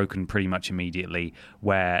 That was broken pretty much immediately,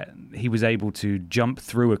 where he was able to jump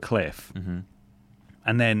through a cliff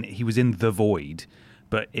and then he was in the void,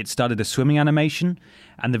 but it started a swimming animation,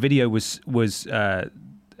 and the video was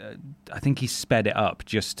I think he sped it up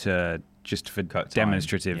just for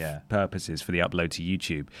demonstrative purposes for the upload to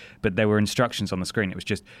YouTube. But there were instructions on the screen. It was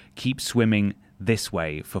just keep swimming this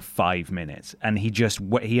way for 5 minutes, and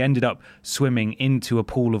he ended up swimming into a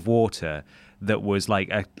pool of water that was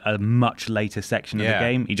like a much later section of the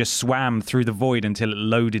game. He just swam through the void until it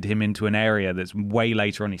loaded him into an area that's way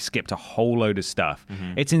later on. He skipped a whole load of stuff.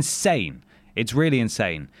 It's insane. It's really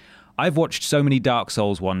insane. I've watched so many Dark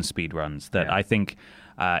Souls 1 speedruns that I think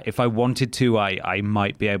if I wanted to, I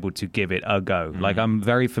might be able to give it a go. Like, I'm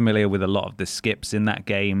very familiar with a lot of the skips in that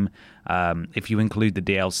game. If you include the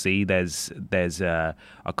DLC, there's a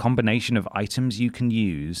combination of items you can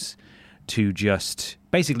use to just...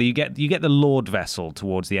 Basically, you get the Lord Vessel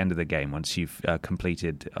towards the end of the game once you've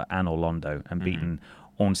completed Anor Londo and beaten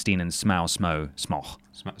Ornstein and Smog.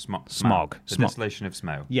 The Desolation of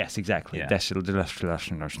Smough. Yes, exactly. Yeah.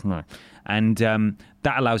 Desolation of Smough. And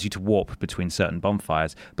that allows you to warp between certain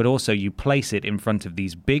bonfires, but also you place it in front of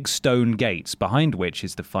these big stone gates, behind which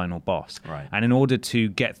is the final boss. Right. And in order to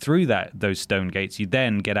get through those stone gates, you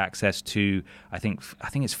then get access to, I think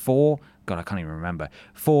it's 4, God, I can't even remember,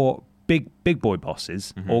 4 big boy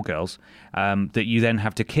bosses or girls that you then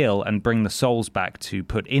have to kill and bring the souls back to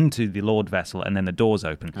put into the Lord Vessel, and then the doors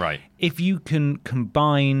open. Right. If you can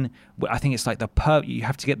combine, I think it's like you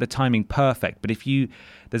have to get the timing perfect, but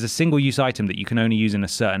there's a single use item that you can only use in a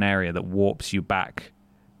certain area that warps you back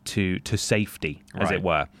to safety, as Right. it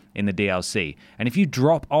were, in the DLC. And if you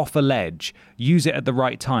drop off a ledge, use it at the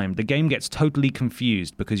right time, the game gets totally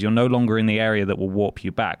confused because you're no longer in the area that will warp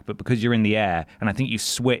you back, but because you're in the air, and I think you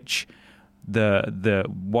switch the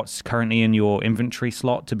what's currently in your inventory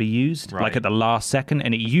slot to be used, Right. like at the last second,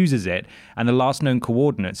 and it uses it, and the last known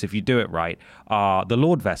coordinates, if you do it right, are the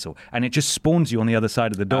Lord Vessel, and it just spawns you on the other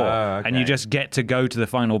side of the door, Oh, and you okay. just get to go to the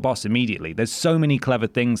final boss immediately. There's so many clever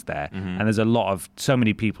things there, and there's so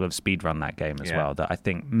many people have speedrun that game as Yeah. well, that I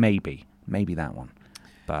think maybe that one.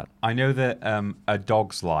 But I know that A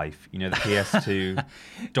Dog's Life, the PS2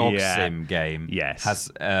 dog Yeah. sim game, Yes. has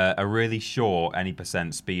a really short any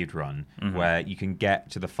percent speed run where you can get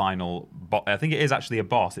to the final. I think it is actually a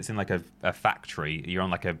boss. It's in like a factory. You're on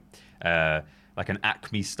like an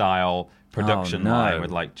Acme style production no. line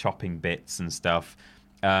with like chopping bits and stuff.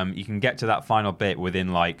 You can get to that final bit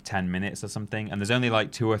within like 10 minutes or something, and there's only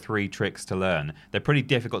like 2 or 3 tricks to learn. They're pretty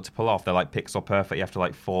difficult to pull off. They're like pixel perfect. You have to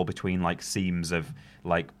like fall between like seams of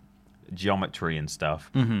like geometry and stuff.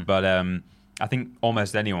 But I think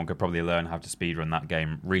almost anyone could probably learn how to speedrun that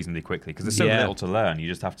game reasonably quickly because there's so Yeah. little to learn. You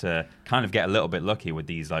just have to kind of get a little bit lucky with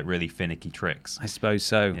these like really finicky tricks. I suppose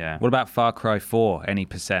so. Yeah. What about Far Cry 4, any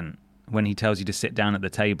percent? When he tells you to sit down at the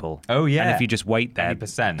table. Oh, yeah. And if you just wait there, Any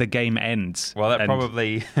percent. the game ends. Well, that And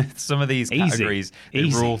probably some of these Easy. categories they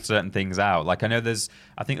Easy. rule certain things out. Like I know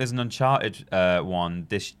I think there's an Uncharted one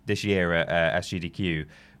this year at SGDQ,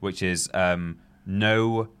 which is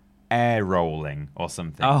no air rolling or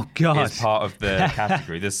something. Oh, God. Is part of the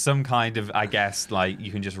category. There's some kind of, I guess, like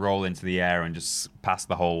you can just roll into the air and just pass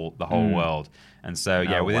the whole world. And so,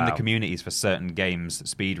 yeah, Oh, within the wow. communities for certain games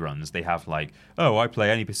speedruns, they have like, oh, I play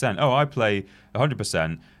any percent. Oh, I play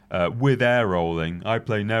 100%. With air rolling, I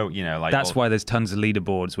play no, like That's why there's tons of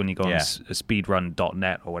leaderboards when you go on Yeah.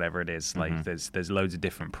 speedrun.net or whatever it is. Like there's loads of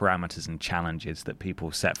different parameters and challenges that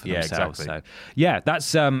people set for Yeah, themselves. exactly. So yeah,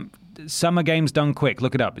 that's Summer Games Done Quick.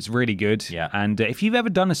 Look it up. It's really good. Yeah. And if you've ever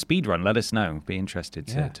done a speedrun, let us know. Be interested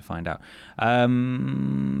to find out.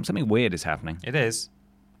 Something weird is happening. it is.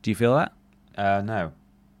 Do you feel that? No.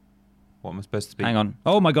 What am I supposed to be? Hang on.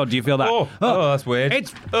 Oh my God, do you feel that? Oh, that's weird.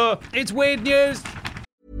 It's weird news.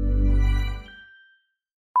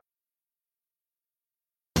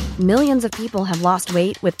 Millions of people have lost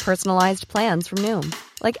weight with personalized plans from Noom.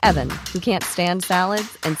 Like Evan, who can't stand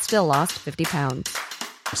salads and still lost 50 pounds.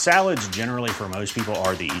 Salads generally for most people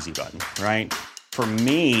are the easy button, right? For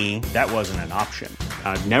me, that wasn't an option.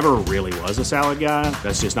 I never really was a salad guy.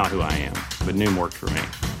 That's just not who I am. But Noom worked for me.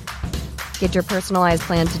 Get your personalized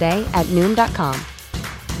plan today at Noom.com.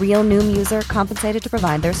 Real Noom user compensated to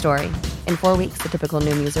provide their story. In 4 weeks, the typical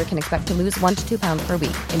Noom user can expect to lose 1 to 2 pounds per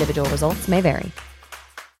week. Individual results may vary.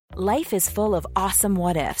 Life is full of awesome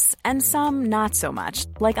what-ifs, and some not so much,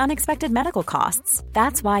 like unexpected medical costs.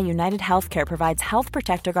 That's why United Healthcare provides Health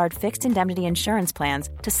Protector Guard fixed indemnity insurance plans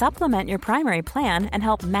to supplement your primary plan and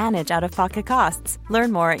help manage out-of-pocket costs.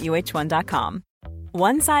 Learn more at uh1.com.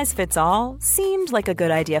 One size fits all seemed like a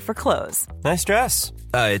good idea for clothes. Nice dress.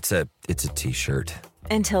 It's a t-shirt.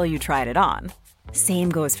 Until you tried it on. Same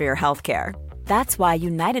goes for your healthcare. That's why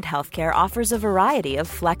United Healthcare offers a variety of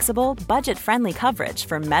flexible, budget-friendly coverage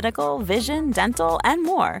for medical, vision, dental, and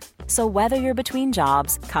more. So whether you're between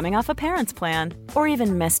jobs, coming off a parent's plan, or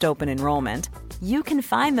even missed open enrollment, you can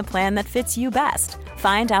find the plan that fits you best.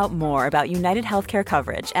 Find out more about United Healthcare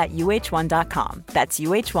coverage at uh1.com. That's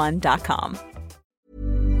uh1.com.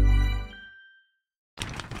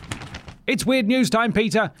 It's weird news time,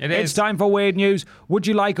 Peter. It It's is. time for weird news. Would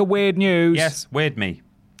you like a weird news? Yes, weird me.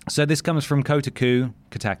 So this comes from Kotaku.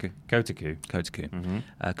 Kotaku.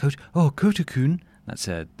 Kotakun. That's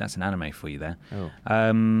an anime for you there. Oh, I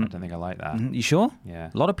don't think I like that. You sure? Yeah.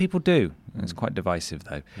 A lot of people do. It's quite divisive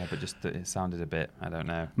though. Yeah, but just it sounded a bit, I don't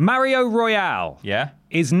know. Mario Royale Yeah?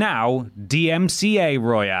 is now DMCA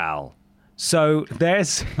Royale. So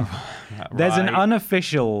there's an Right.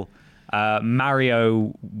 unofficial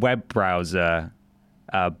Mario web browser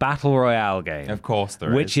battle royale game. Of course there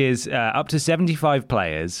is. which is up to 75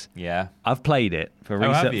 players. Yeah. I've played it for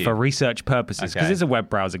have you? research purposes because Okay. it's a web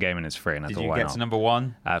browser game and it's free. And I Did thought, you why get not? to number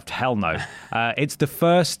 1? Hell no. It's the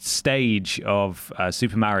first stage of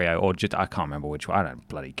Super Mario, or just I can't remember which one. I don't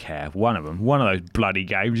bloody care. One of them. One of those bloody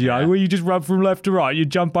games, Yeah. where you just run from left to right. You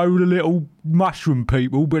jump over the little mushroom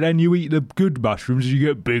people, but then you eat the good mushrooms and you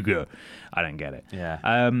get bigger. I don't get it.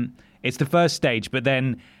 Yeah. It's the first stage, but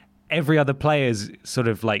then every other player's sort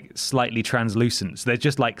of like slightly translucent. So there's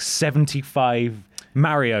just like 75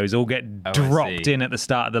 Marios all get I dropped see. in at the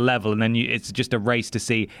start of the level, and then it's just a race to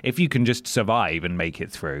see if you can just survive and make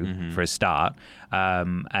it through for a start,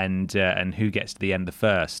 and who gets to the end the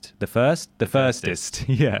first. The firstest.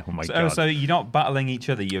 Yeah. Oh my god. So you're not battling each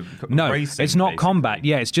other. You're No, racing, it's not basically. combat.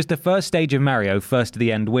 Yeah, it's just the first stage of Mario, first to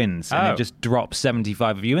the end wins, and Oh. it just drops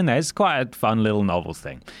 75 of you in there. It's quite a fun little novel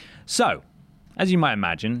thing. So, as you might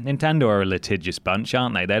imagine, Nintendo are a litigious bunch,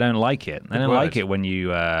 aren't they? They don't like it. They don't word. like it when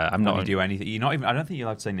you. I'm When not. you do anything. You're not even. I don't think you're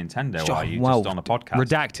allowed to say Nintendo. Are you? Well, Just on a podcast.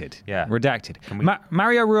 Redacted. Yeah. Redacted. we-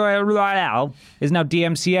 Mario Royale is now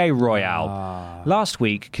DMCA Royale. Last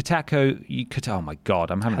week, Kotaku. Oh my God,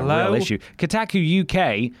 I'm having a Hello? real issue. Kotaku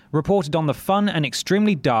UK reported on the fun and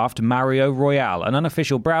extremely daft Mario Royale, an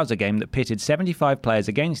unofficial browser game that pitted 75 players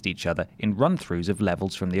against each other in run-throughs of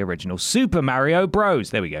levels from the original Super Mario Bros.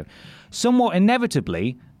 There we go. Somewhat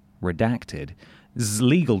inevitably, redacted.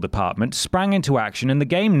 Legal department sprang into action, and the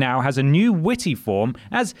game now has a new witty form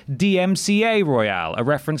as DMCA Royale, a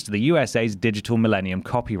reference to the USA's Digital Millennium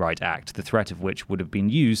Copyright Act, the threat of which would have been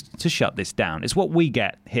used to shut this down. It's what we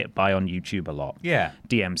get hit by on YouTube a lot. Yeah.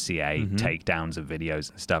 DMCA, takedowns of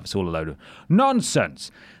videos and stuff. It's all a load of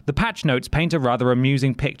nonsense. The patch notes paint a rather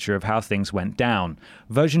amusing picture of how things went down.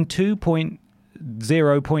 Version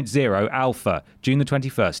 2.0.0 Alpha, June the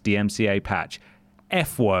 21st, DMCA patch.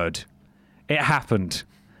 F-word. It happened.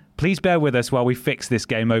 Please bear with us while we fix this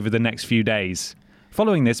game over the next few days.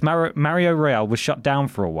 Following this, Mario Royale was shut down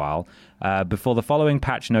for a while before the following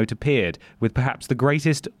patch note appeared, with perhaps the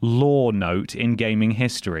greatest lore note in gaming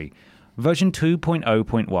history. Version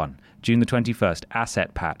 2.0.1, June the 21st,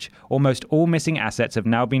 asset patch. Almost all missing assets have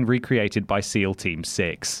now been recreated by SEAL Team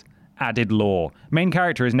 6. Added lore. Main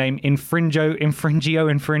character is named Infringio,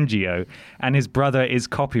 and his brother is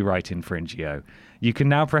Copyright Infringio. You can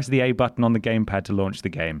now press the A button on the gamepad to launch the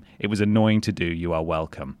game. It was annoying to do. You are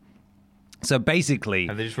welcome. So basically,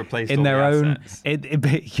 Have they just replaced in all their the own, assets?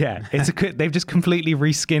 they've just completely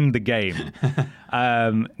reskinned the game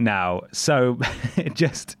now. So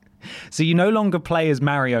so you no longer play as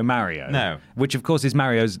Mario. No. Which of course is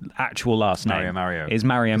Mario's actual last name. Mario. Is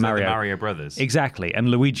Mario It's like Mario. the Mario Brothers. Exactly, and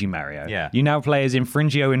Luigi Mario. Yeah. You now play as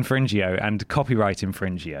Infringio and Copyright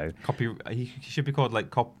Infringio. He should be called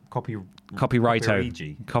like Copyrighto.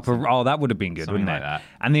 Copyrighto. Oh, that would have been good, Something wouldn't like it? that.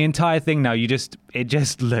 And the entire thing now, it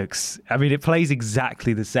just looks. I mean, it plays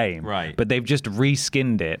exactly the same, Right. But they've just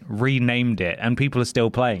reskinned it, renamed it, and people are still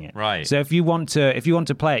playing it, Right. So if you want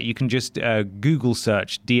to play it, you can just Google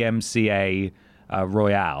search DMCA.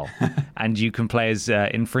 Royale, and you can play as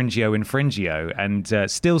Infringio, and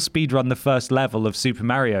still speedrun the first level of Super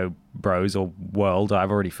Mario Bros. Or World.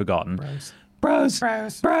 I've already forgotten. Bros.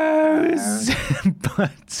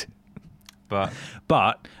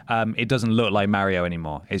 But it doesn't look like Mario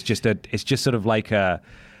anymore. It's just sort of like an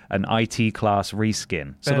IT class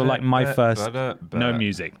reskin, sort of like my first. No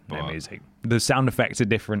music. The sound effects are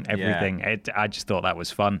different. Everything. I just thought that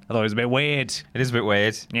was fun. I thought it was a bit weird. It is a bit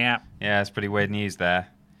weird. Yeah. Yeah, it's pretty weird news there.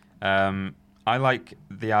 I like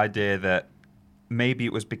the idea that maybe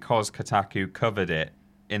it was because Kotaku covered it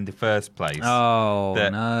in the first place. Oh,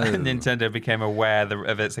 that no. Nintendo became aware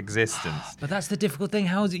of its existence. But that's the difficult thing.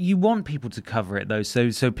 How is it? You want people to cover it though, so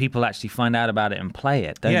people actually find out about it and play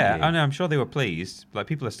it, don't you? Yeah, I know. I'm sure they were pleased. Like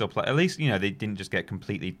people are still playing. At least they didn't just get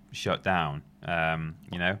completely shut down.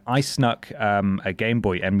 I snuck a Game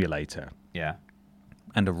Boy emulator Yeah.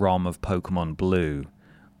 and a ROM of Pokemon Blue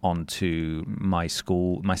onto my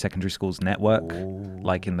secondary school's network,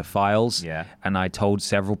 like in the files. Yeah. And I told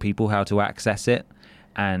several people how to access it,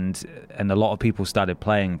 and a lot of people started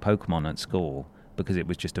playing Pokemon at school because it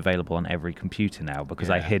was just available on every computer now, because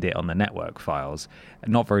I Yeah. hid it on the network files.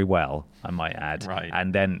 Not very well, I might add. Right.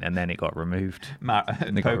 And then it got removed. They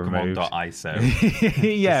got removed.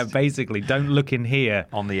 Pokemon.iso Yeah, basically. Don't look in here.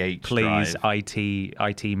 on the H Please, drive.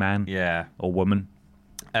 IT man. Yeah. Or woman.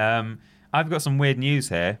 I've got some weird news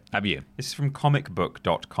here. Have you? This is from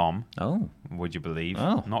comicbook.com. Oh, Would you believe?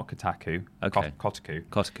 Oh. Not Kotaku. Okay. Kotaku.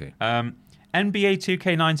 Kotaku. NBA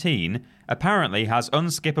 2K19 apparently has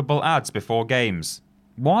unskippable ads before games.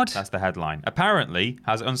 What? That's the headline. Apparently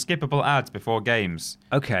has unskippable ads before games.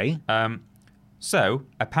 Okay. So,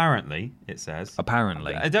 apparently, it says.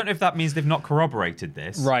 Apparently. I don't know if that means they've not corroborated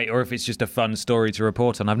this. Right, or if it's just a fun story to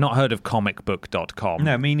report on. I've not heard of comicbook.com.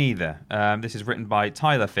 No, me neither. This is written by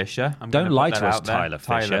Tyler Fisher. Don't lie to us, Tyler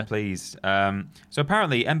Fisher. Tyler, please. So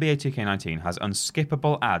apparently, NBA 2K19 has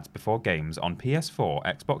unskippable ads before games on PS4,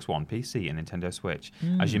 Xbox One, PC, and Nintendo Switch.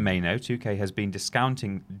 As you may know, 2K has been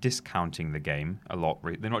discounting the game a lot.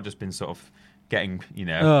 They've not just been sort of getting,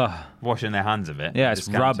 washing their hands of it. Yeah, it's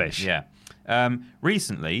Discounting it. rubbish. Yeah.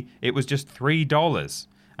 Recently, it was just $3.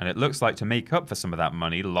 And it looks like to make up for some of that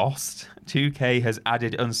money lost, 2K has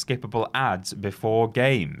added unskippable ads before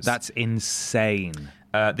games. That's insane.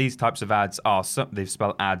 These types of ads are, they've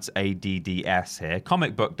spelled ads, ADDS here,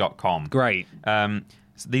 comicbook.com. Great.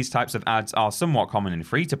 These types of ads are somewhat common in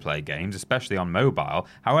free-to-play games, especially on mobile.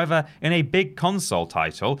 However, in a big console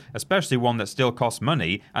title, especially one that still costs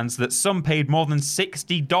money, and that some paid more than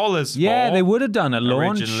 $60 for... Yeah, they would have done at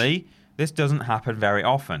launch. Originally, this doesn't happen very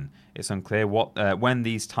often. It's unclear when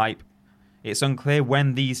these type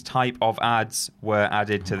of ads were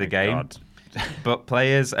added to the game. God. But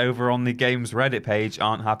players over on the game's Reddit page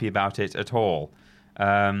aren't happy about it at all.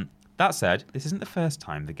 That said, this isn't the first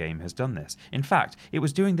time the game has done this. In fact, it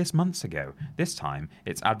was doing this months ago. This time,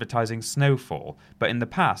 it's advertising Snowfall, but in the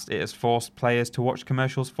past, it has forced players to watch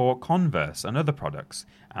commercials for Converse and other products.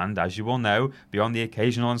 And as you will know, beyond the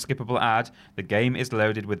occasional unskippable ad, the game is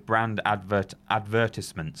loaded with brand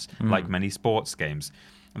advertisements, like many sports games.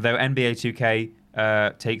 Though NBA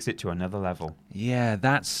 2K takes it to another level. Yeah,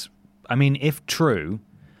 if true,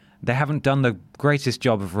 they haven't done the greatest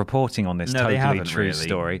job of reporting on this totally true really.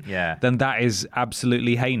 story, Yeah. then that is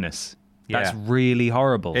absolutely heinous. That's really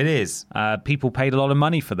horrible. It is. People paid a lot of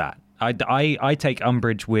money for that. I take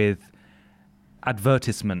umbrage with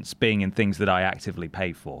advertisements being in things that I actively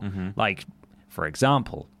pay for. Like, for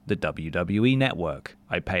example, the WWE Network.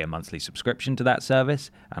 I pay a monthly subscription to that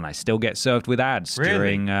service, and I still get served with ads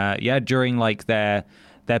during like their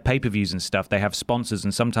pay-per-views and stuff. They have sponsors,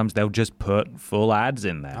 and sometimes they'll just put full ads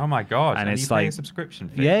in there. Oh my god! And it's you like pay a subscription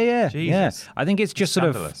fee. Yeah. Jesus. I think it's just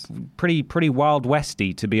Scandalous. sort of pretty Wild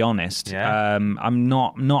Westy, to be honest. Yeah. I'm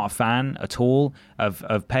not a fan at all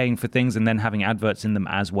of paying for things and then having adverts in them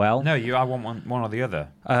as well. No, I want one or the other.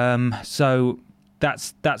 So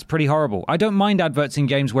that's pretty horrible. I don't mind adverts in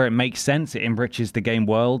games where it makes sense. It enriches the game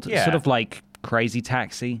world. Yeah. Sort of like Crazy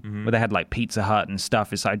Taxi, where they had like Pizza Hut and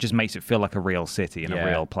stuff. It's like, it just makes it feel like a real city and a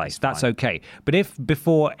real place. That's okay. But if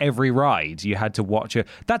before every ride you had to watch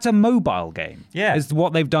that's a mobile game. Yeah. Is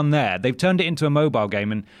what they've done there. They've turned it into a mobile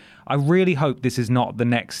game, and I really hope this is not the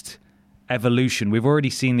next evolution. We've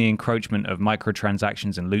already seen the encroachment of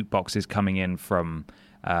microtransactions and loot boxes coming in from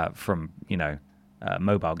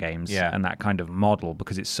mobile games and that kind of model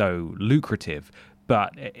because it's so lucrative.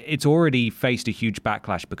 But it's already faced a huge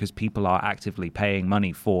backlash because people are actively paying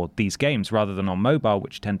money for these games rather than on mobile,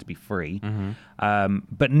 which tend to be free.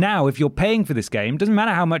 But now, if you're paying for this game, doesn't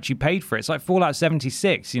matter how much you paid for it. It's like Fallout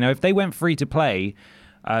 76. If they went free to play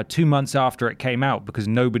 2 months after it came out because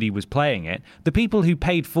nobody was playing it, the people who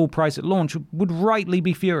paid full price at launch would rightly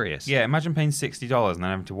be furious. Yeah, imagine paying $60 and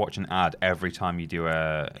then having to watch an ad every time you do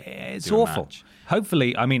It's do a awful. match.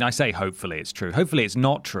 Hopefully, I say hopefully it's true. Hopefully it's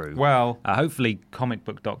not true. Well, hopefully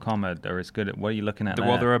comicbook.com are as good at... What are you looking at there?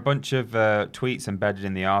 Well, there are a bunch of tweets embedded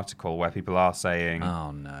in the article where people are saying,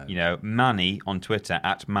 oh, no. Manny on Twitter,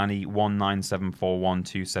 at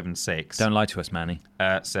Manny1974126. Don't lie to us, Manny.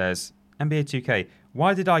 Says, NBA 2K,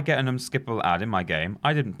 why did I get an unskippable ad in my game?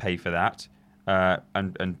 I didn't pay for that.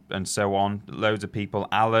 And so on. Loads of people.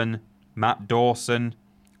 Alan, Matt Dawson...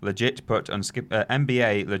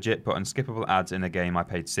 NBA legit put unskippable ads in a game I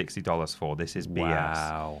paid $60 for. This is BS.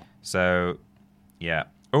 Wow. So, yeah.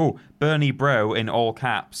 Oh, Bernie Bro in all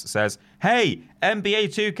caps says, "Hey, NBA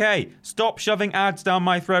 2K, stop shoving ads down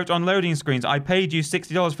my throat on loading screens. I paid you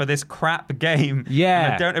 $60 for this crap game. Yeah.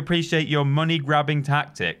 And I don't appreciate your money-grabbing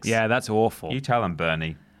tactics." Yeah, that's awful. You tell him,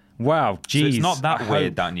 Bernie. Wow, geez. So it's not that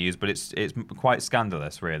weird, that news, but it's quite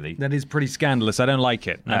scandalous, really. That is pretty scandalous. I don't like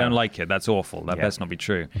it. No. I don't like it. That's awful. That best not be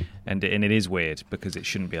true. And it is weird because it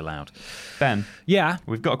shouldn't be allowed. Ben? Yeah?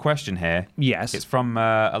 We've got a question here. Yes. It's from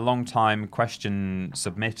a long-time question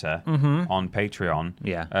submitter on Patreon.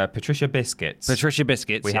 Yeah. Patricia Biscuits. Patricia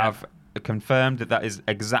Biscuits, We have confirmed that is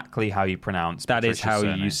exactly how you pronounce That Patricia's is how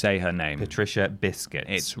surname. you say her name. Patricia Biscuits.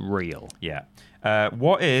 It's real. Yeah.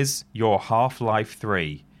 What is your Half-Life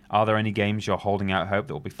 3? Are there any games you're holding out hope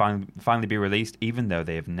that will be finally be released, even though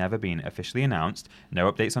they have never been officially announced?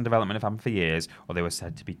 No updates on development have happened for years, or they were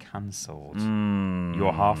said to be cancelled.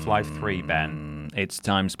 Your Half-Life 3, Ben. It's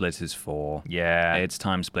Time Splitters 4. Yeah. It's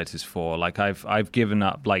Time Splitters 4. Like I've given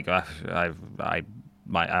up. Like I'll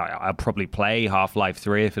probably play Half-Life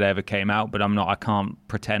 3 if it ever came out, but I can't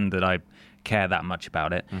pretend that I care that much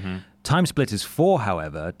about it. Time Splitters 4,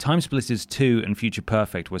 however, Time Splitters 2 and Future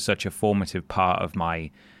Perfect were such a formative part of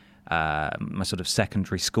my my sort of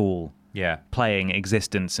secondary school playing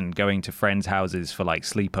Existence and going to friends' houses for like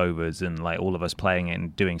sleepovers and like all of us playing it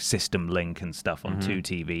and doing System Link and stuff on 2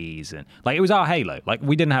 TVs. And like it was our Halo. Like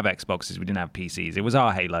we didn't have Xboxes, we didn't have PCs. It was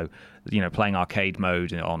our Halo, playing arcade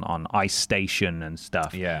mode on Ice Station and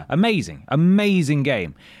stuff. Yeah. Amazing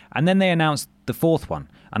game. And then they announced the 4th one.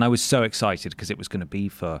 And I was so excited because it was going to be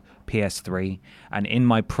for PS3. And in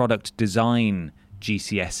my product design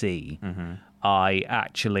GCSE, I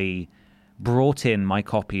actually brought in my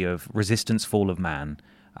copy of Resistance: Fall of Man,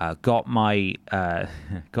 got my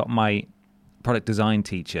product design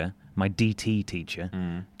teacher, my DT teacher,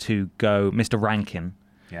 to go, Mr. Rankin,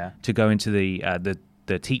 to go into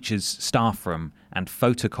the teacher's staff room and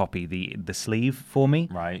photocopy the sleeve for me.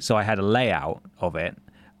 Right. So I had a layout of it.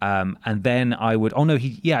 And then I would,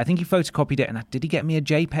 I think he photocopied it. And did he get me a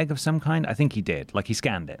JPEG of some kind? I think he did. Like he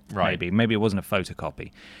scanned it. Right. Maybe it wasn't a photocopy.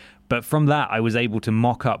 But from that, I was able to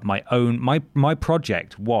mock up my own. My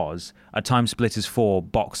project was a Time Splitters 4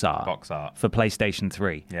 box art for PlayStation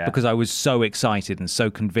 3 because I was so excited and so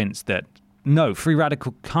convinced that no, Free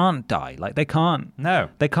Radical can't die. Like they can't. No,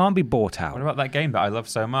 they can't be bought out. What about that game that I love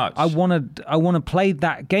so much? I want to play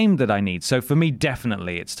that game that I need. So for me,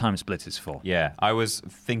 definitely, it's Time Splitters 4. Yeah, I was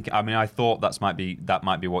thinking. I mean, I thought that might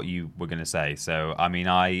be what you were going to say. So I mean,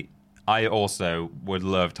 I also would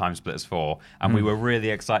love Time Splitters 4, and we were really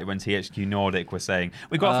excited when THQ Nordic were saying,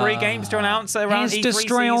 we've got 3 games to announce around E3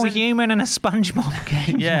 Destroy All season. Human and a SpongeBob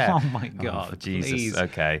game. Yeah. Oh my God. For Jesus. Please.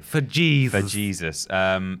 Okay. For Jesus. For Jesus.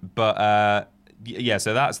 Yeah,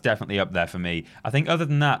 so that's definitely up there for me. I think other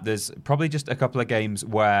than that, there's probably just a couple of games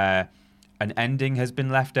where an ending has been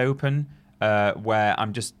left open, where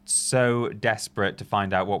I'm just so desperate to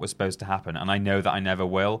find out what was supposed to happen, and I know that I never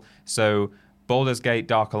will. So Baldur's Gate,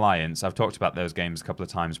 Dark Alliance, I've talked about those games a couple of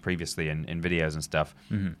times previously in videos and stuff.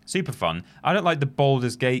 Super fun. I don't like the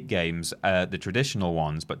Baldur's Gate games, the traditional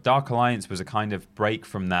ones, but Dark Alliance was a kind of break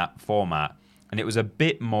from that format, and it was a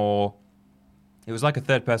bit more... It was like a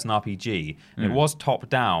third-person RPG, and it was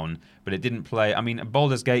top-down, but it didn't play... I mean,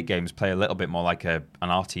 Baldur's Gate games play a little bit more like an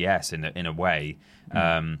RTS in a way,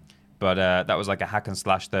 but that was like a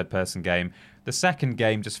hack-and-slash third-person game. The second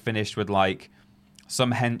game just finished with, like,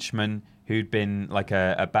 some henchman who'd been, like,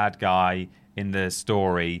 a bad guy in the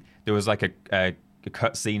story. There was, like, a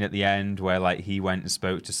cutscene at the end where, like, he went and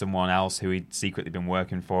spoke to someone else who he'd secretly been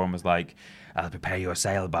working for and was like... I'll prepare you a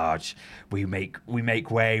sail barge. We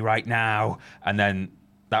make way right now. And then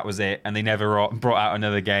that was it. And they never brought out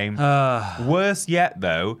another game. Worse yet,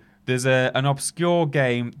 though, there's an obscure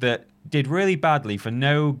game that did really badly for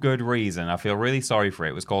no good reason. I feel really sorry for it.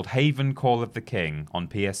 It was called Haven Call of the King on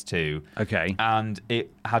PS2. Okay. And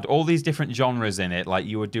it had all these different genres in it. Like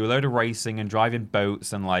you would do a load of racing and driving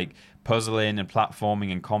boats and like puzzling and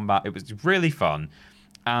platforming and combat. It was really fun.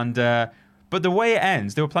 And... But the way it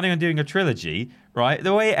ends, they were planning on doing a trilogy, right?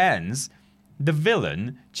 The way it ends, the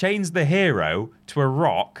villain chains the hero to a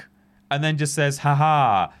rock and then just says,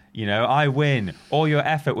 haha, I win. All your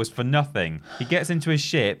effort was for nothing. He gets into his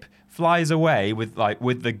ship, flies away with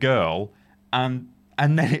the girl, and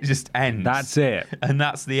then it just ends. That's it. And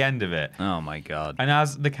that's the end of it. Oh, my God. And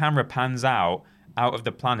as the camera pans out of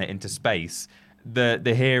the planet into space...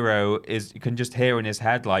 The hero can just hear in his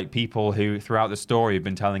head, like, people who throughout the story have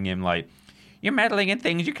been telling him, like, you're meddling in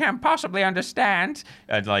things you can't possibly understand.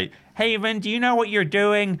 And like, Haven, do you know what you're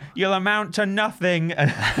doing? You'll amount to nothing.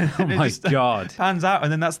 Oh my God. Pans out,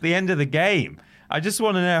 and then that's the end of the game. I just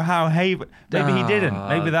want to know how Haven... Maybe he didn't.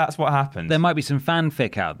 Maybe that's what happened. There might be some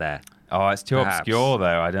fanfic out there. Oh, it's too obscure,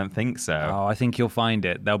 though. I don't think so. Oh, I think you'll find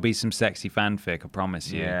it. There'll be some sexy fanfic, I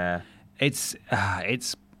promise you. Yeah. It's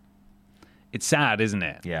sad, isn't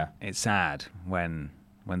it? Yeah. It's sad when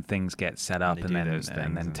things get set up and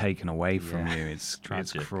then taken away from you. It's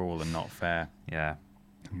cruel and not fair. Yeah.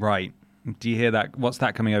 Right. Do you hear that? What's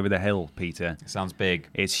that coming over the hill, Peter? It sounds big.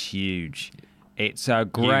 It's huge. It's a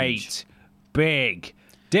great, big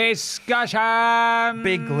discussion.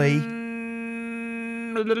 Bigly.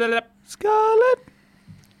 Scarlet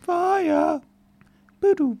Fire.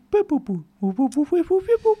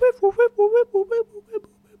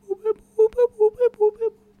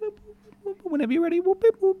 Whenever you're ready, go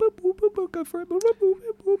for it.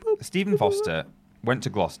 Stephen Foster went to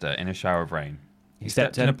Gloucester in a shower of rain. He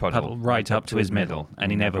stepped in a puddle right up to his middle,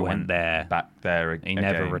 and he never went there. Back there again. He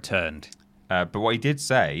never returned. But what he did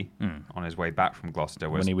say on his way back from Gloucester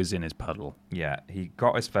was... When he was in his puddle. Yeah, he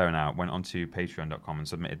got his phone out, went onto patreon.com and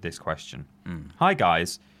submitted this question. Hi,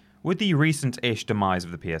 guys. With the recent-ish demise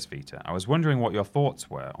of the PS Vita, I was wondering what your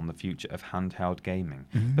thoughts were on the future of handheld gaming.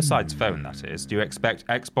 Besides phone, that is. Do you expect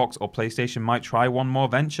Xbox or PlayStation might try one more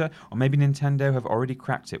venture? Or maybe Nintendo have already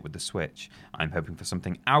cracked it with the Switch? I'm hoping for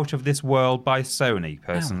something out of this world by Sony,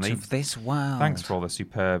 personally. Out of this world. Thanks for all the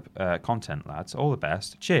superb content, lads. All the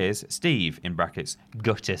best. Cheers, Steve, in brackets,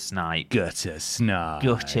 Gutter Snipe. Gutter Snipe.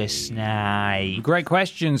 Gutter Snipe. Great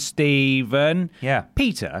question, Stephen. Yeah.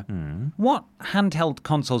 Peter, what handheld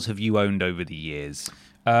consoles have you owned over the years?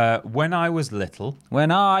 When I was little,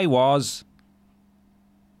 When I was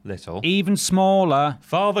even smaller,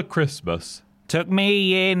 Father Christmas. took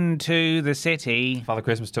me into the city Father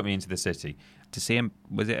Christmas took me into the city. to see him.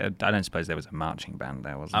 Was it? I don't suppose there was a marching band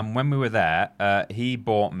there, was there? And when we were there, he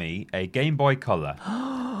bought me a Game Boy Color.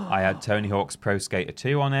 I had Tony Hawk's Pro Skater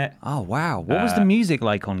 2 on it. Oh, wow. What was the music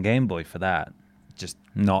like on Game Boy for that? Just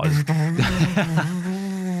Not as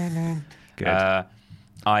good.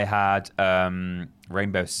 I had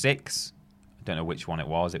Rainbow Six. I don't know which one it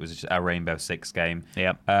was. It was just a Rainbow Six game.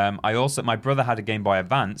 Yep. My brother had a Game Boy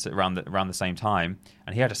Advance around the same time,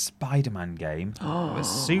 and he had a Spider-Man game. It was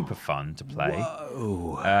super fun to play.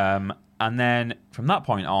 Whoa. And then from that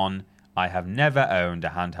point on, I have never owned a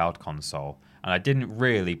handheld console, and I didn't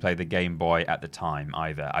really play the Game Boy at the time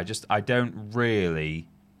either. I don't really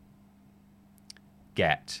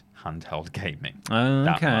get handheld gaming.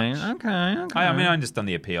 Okay. I mean, I understand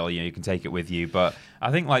the appeal. You can take it with you, but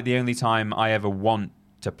I think like the only time I ever want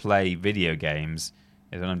to play video games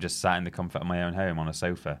is when I'm just sat in the comfort of my own home on a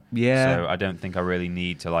sofa. Yeah. So I don't think I really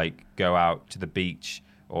need to like go out to the beach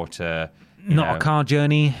or to. Not a car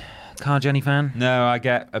journey fan? No, I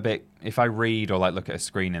get a bit. If I read or like look at a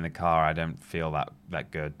screen in the car, I don't feel that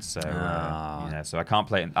good. So so I can't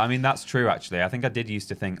play it. I mean, that's true actually. I think I did used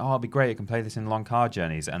to think, oh, it'll be great. I can play this in long car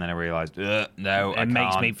journeys, and then I realised, no, I It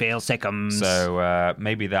makes can't. me feel sickums. So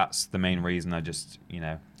maybe that's the main reason. I just It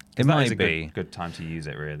that might is a be. good time to use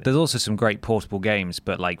it. Really, There's also some great portable games,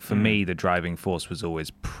 but like for me, the driving force was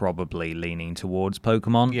always probably leaning towards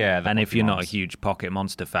Pokemon. Yeah, the and if you're not a Pokemons. huge Pocket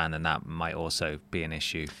Monster fan, then that might also be an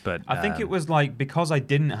issue. But I think it was like because I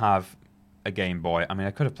didn't have a Game Boy. I mean,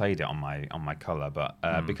 I could have played it on my Color, but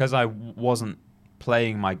because I wasn't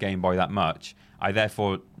playing my Game Boy that much, I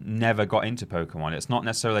therefore never got into Pokemon. It's not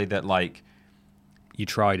necessarily that like. You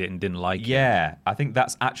tried it and didn't like it. Yeah, I think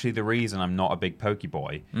that's actually the reason I'm not a big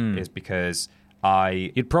Pokeboy is because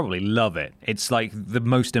You'd probably love it. It's like the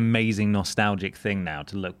most amazing nostalgic thing now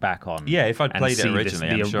to look back on. Yeah, if I'd and played it see originally,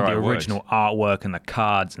 the I'm sure I the would. original artwork and the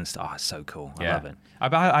cards and stuff. Oh, it's so cool. I love it.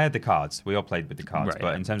 I had the cards. We all played with the cards, Right, but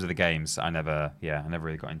yeah. in terms of the games, I never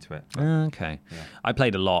really got into it. Okay. I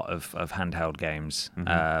played a lot of handheld games.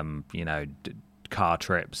 Car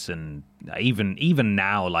trips, and even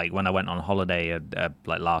now, like when I went on holiday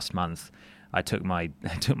like last month, I took my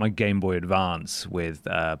Game Boy Advance with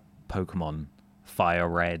Pokemon Fire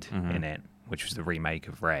Red in it, which was the remake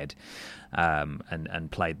of Red,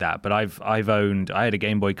 and played that. But I had a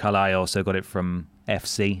Game Boy Color. I also got it from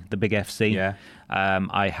FC, the big FC. Yeah.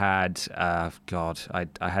 I had I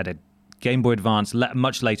had a Game Boy Advance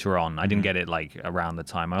much later on. I didn't get it like around the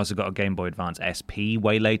time. I also got a Game Boy Advance SP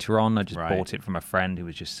way later on. I just bought it from a friend who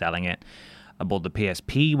was just selling it. I bought the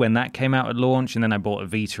PSP when that came out at launch, and then I bought a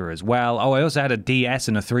Vita as well. Oh, I also had a DS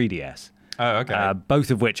and a 3DS. Oh, okay.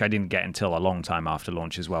 Both of which I didn't get until a long time after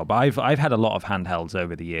launch as well. But I've had a lot of handhelds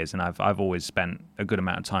over the years, and I've always spent a good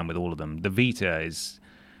amount of time with all of them. The Vita is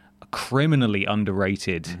a criminally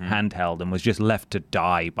underrated handheld and was just left to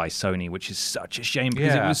die by Sony, which is such a shame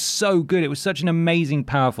because it was so good. It was such an amazing,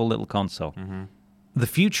 powerful little console. The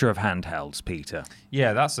future of handhelds, Peter.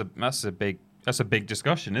 Yeah, that's a big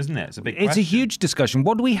discussion, isn't it? It's a big. It's a question. huge discussion.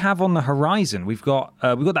 What do we have on the horizon? We've got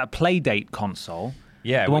that Playdate console.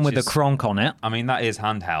 Yeah, the one which with is- the Kronk on it. I mean, that is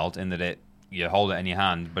handheld in that you hold it in your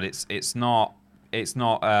hand, but it's not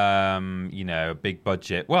big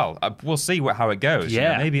budget. Well, we'll see how it goes.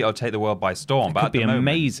 Yeah. Maybe it'll take the world by storm. But could at the be moment,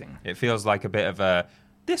 amazing. It feels like a bit of a.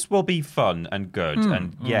 This will be fun and good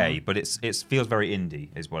and yay, but it feels very indie,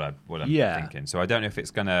 is what I'm thinking. So I don't know if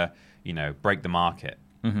it's gonna break the market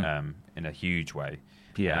in a huge way.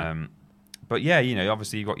 Yeah. But yeah,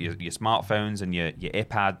 obviously you've got your smartphones and your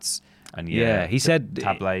iPads and your Yeah, he said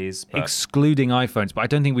tablets, but excluding iPhones, but I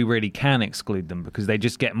don't think we really can exclude them because they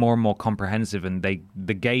just get more and more comprehensive, and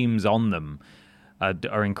the games on them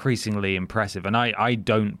are increasingly impressive. And I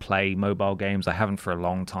don't play mobile games. I haven't for a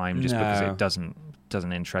long time, just because it doesn't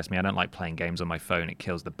interest me. I don't like playing games on my phone. It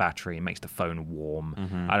kills the battery. It makes the phone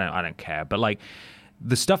warm. I don't care. But like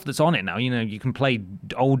the stuff that's on it now, you can play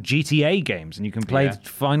old GTA games and you can play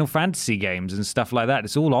Final Fantasy games and stuff like that.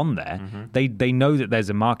 It's all on there. They know that there's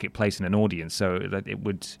a marketplace and an audience, so that it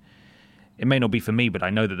would it may not be for me, but I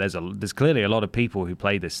know that there's clearly a lot of people who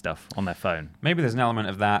play this stuff on their phone. Maybe there's an element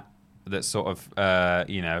of that that's sort of,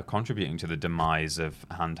 contributing to the demise of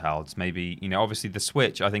handhelds. Maybe, obviously the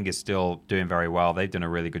Switch, I think, is still doing very well. They've done a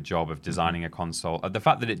really good job of designing a console. The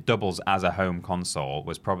fact that it doubles as a home console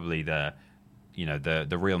was probably the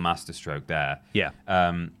real masterstroke there. Yeah.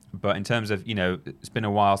 But in terms of, it's been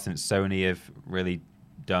a while since Sony have really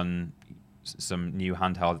done some new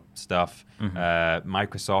handheld stuff.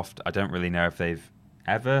 Microsoft, I don't really know if they've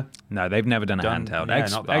ever. No, they've never done a handheld. Yeah,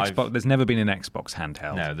 Xbox. There's never been an Xbox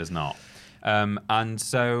handheld. No, there's not. And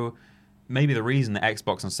so maybe the reason that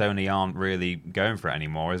Xbox and Sony aren't really going for it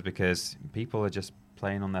anymore is because people are just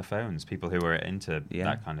playing on their phones. People who are into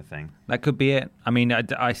that kind of thing. That could be it. I mean,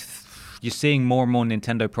 you're seeing more and more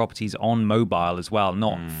Nintendo properties on mobile as well.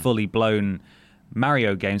 Not fully blown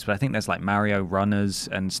Mario games, but I think there's like Mario Runners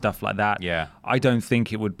and stuff like that. Yeah. I don't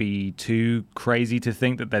think it would be too crazy to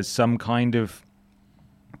think that there's some kind of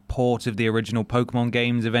port of the original Pokemon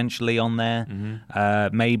games eventually on there.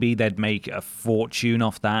 Maybe they'd make a fortune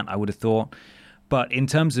off that, I would have thought. But in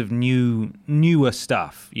terms of newer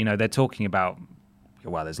stuff, they're talking about,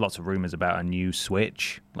 well, there's lots of rumors about a new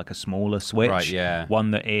Switch, like a smaller Switch. Right, yeah.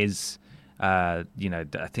 One that is, I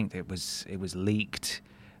think it was leaked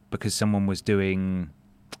because someone was doing,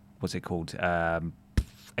 what's it called?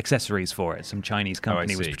 Accessories for it. Some Chinese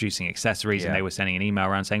company was producing accessories, and they were sending an email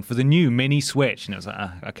around saying for the new mini Switch, and it was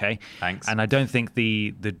like, okay, thanks. And I don't think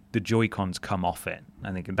the Joy-Cons come off it.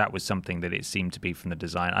 I think that was something that it seemed to be from the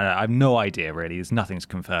design. I have no idea really. There's nothing's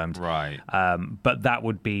confirmed. Right. But that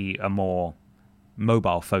would be a more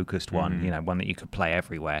mobile focused one. One that you could play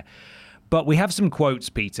everywhere. But we have some quotes,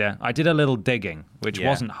 Peter. I did a little digging, which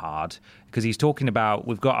wasn't hard, because he's talking about,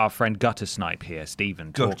 we've got our friend Gutter Snipe here,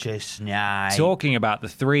 Stephen. Talking about the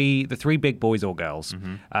three big boys or girls.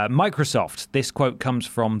 Microsoft, this quote comes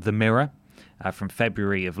from The Mirror. From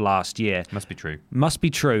February of last year. Must be true. Must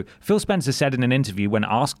be true. Phil Spencer said in an interview when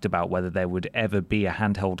asked about whether there would ever be a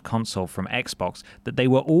handheld console from Xbox that they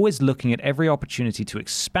were always looking at every opportunity to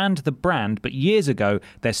expand the brand, but years ago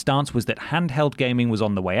their stance was that handheld gaming was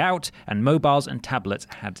on the way out and mobiles and tablets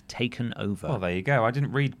had taken over. Well, there you go. I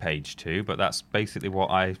didn't read page 2, but that's basically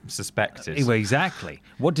what I suspected. Exactly.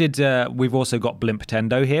 What did we've also got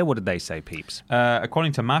Blimptendo here. What did they say, peeps?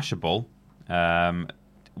 According to Mashable,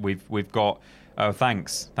 we've got. Oh,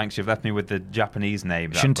 thanks. You've left me with the Japanese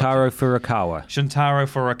name. Shuntaro Furukawa. Shuntaro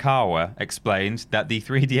Furukawa explained that the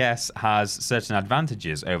 3DS has certain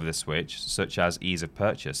advantages over the Switch, such as ease of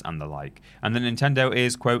purchase and the like, and that Nintendo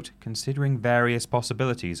is, quote, considering various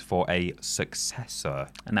possibilities for a successor.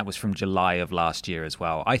 And that was from July of last year as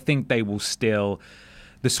well. I think they will still.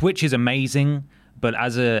 The Switch is amazing. But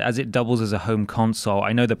as it doubles as a home console,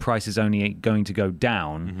 I know the price is only going to go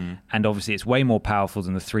down, and obviously it's way more powerful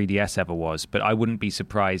than the 3DS ever was. But I wouldn't be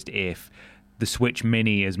surprised if the Switch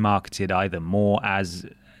Mini is marketed either more as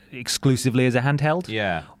exclusively as a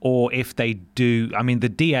handheld, or if they do. I mean, the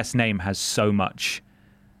DS name has so much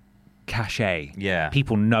cachet. Yeah,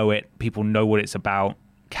 people know it. People know what it's about.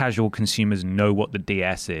 Casual consumers know what the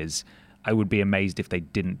DS is. I would be amazed if they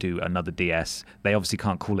didn't do another DS. They obviously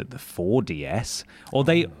can't call it the 4DS, or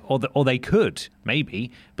they could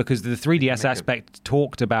maybe, because the 3DS aspect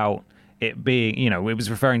talked about it being, it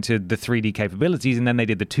was referring to the 3D capabilities, and then they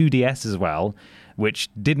did the 2DS as well, which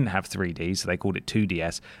didn't have 3D, so they called it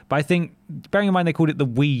 2DS. But I think, bearing in mind they called it the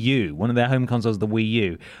Wii U, one of their home consoles, the Wii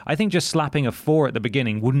U, I think just slapping a 4 at the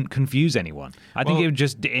beginning wouldn't confuse anyone. I think it would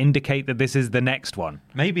just indicate that this is the next one.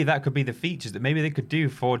 Maybe that could be the features that maybe they could do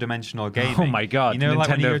 4-dimensional gaming. Oh my God, Nintendo, like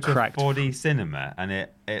when you go to cracked 4D cinema and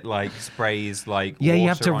it like sprays like water. You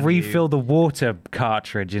have to refill the water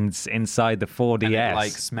cartridge inside the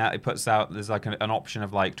 4DS. And it puts out, there's like an option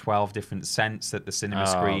of like 12 different scents that the cinema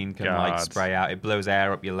screen can like spray out. It blows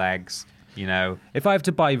air up your legs. If I have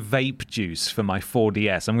to buy vape juice for my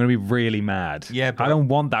 4DS, I'm going to be really mad. Yeah, but I don't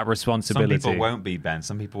want that responsibility. Some people won't be, Ben.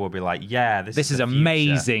 Some people will be like, yeah, this is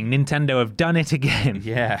amazing. Nintendo have done it again.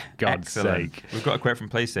 Yeah, God's sake. We've got a quote from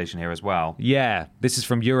PlayStation here as well. Yeah, this is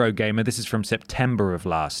from Eurogamer. This is from September of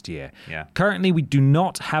last year. Yeah. Currently, we do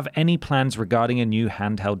not have any plans regarding a new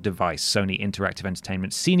handheld device, Sony Interactive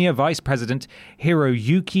Entertainment Senior Vice President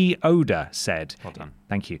Hiroyuki Oda said. Well done.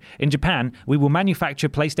 Thank you. In Japan, we will manufacture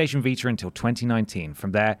PlayStation Vita until 2019.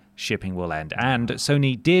 From there, shipping will end. And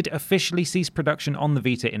Sony did officially cease production on the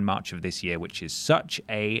Vita in March of this year, which is such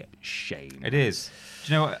a shame. It is.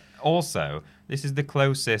 Do you know what? Also, this is the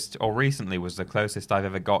closest, or recently was the closest I've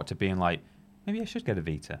ever got to being like, maybe I should get a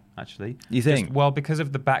Vita, actually. You think? Well, because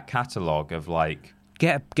of the back catalogue of like...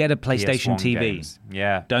 Get a PlayStation PS1 TV. Games.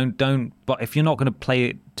 Yeah. Don't. But if you're not going to play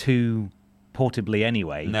it too portably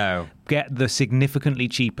anyway. No. Get the significantly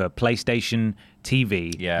cheaper PlayStation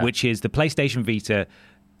TV, which is the PlayStation Vita.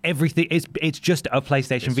 Everything it's just a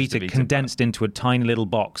PlayStation Vita condensed into a tiny little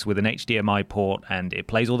box with an HDMI port, and it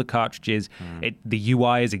plays all the cartridges. The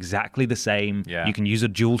UI is exactly the same. You can use a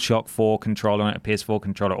DualShock 4 controller on it, a PS4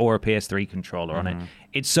 controller, or a PS3 controller on it.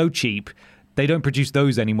 It's so cheap. They don't produce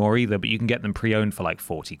those anymore either, but you can get them pre-owned for like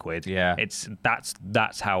 40 quid. Yeah.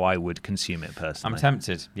 That's how I would consume it personally. I'm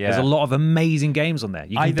tempted. Yeah. There's a lot of amazing games on there.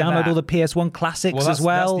 You can download all the PS1 classics as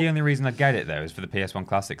well. That's the only reason I get it though, is for the PS1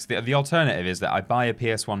 classics. The alternative is that I buy a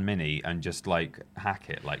PS1 Mini and just like hack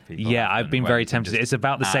it like people. Yeah, I've been very tempted. It's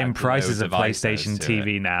about the same price as a PlayStation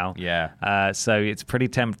TV now. Yeah. So it's pretty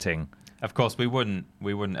tempting. Of course, we wouldn't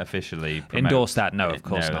officially endorse that. No, of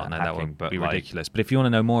course not. No, that would be ridiculous. But if you want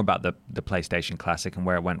to know more about the PlayStation Classic and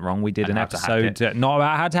where it went wrong, we did an episode not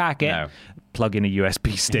about how to hack it. No. Plug in a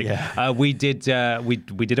USB stick. Yeah. We did a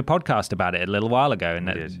podcast about it a little while ago, and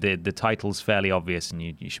the title's fairly obvious, and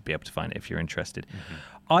you should be able to find it if you're interested.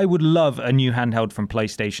 I would love a new handheld from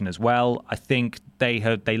PlayStation as well. I think they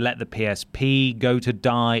let the PSP go to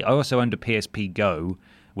die. I also owned a PSP Go,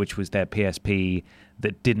 which was their PSP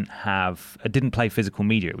that didn't play physical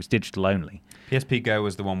media. It was digital only. PSP Go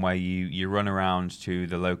was the one where you run around to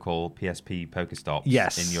the local PSP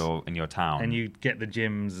Pokestops in your town, and you get the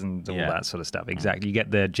gyms and all that sort of stuff. Exactly, you get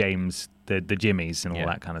the Jimmies and all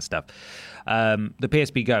that kind of stuff. The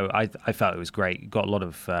PSP Go, I felt it was great. It got a lot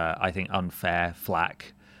of I think unfair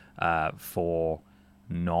flack for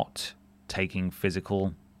not taking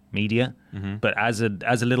physical media, but as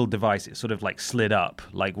a little device, it sort of like slid up,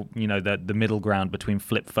 like the middle ground between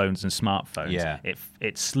flip phones and smartphones.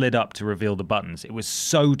 It slid up to reveal the buttons. It was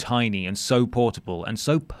so tiny and so portable and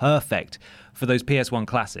so perfect for those PS1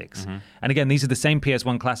 classics. And again, these are the same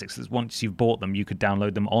PS1 classics that once you've bought them, you could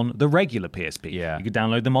download them on the regular PSP. You could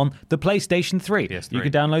download them on the PlayStation 3. You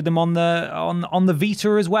could download them on the Vita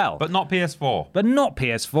as well. But not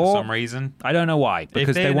PS4. For some reason. I don't know why.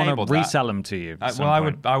 Because they want to resell them to you. I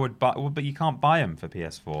would buy, but you can't buy them for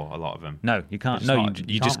PS4. A lot of them. No, you can't.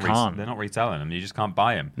 You just can't. They're not reselling them. You just can't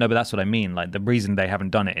buy them. No, but that's what I mean. Like the reason they haven't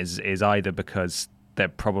done it is either because they're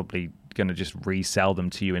probably going to just resell them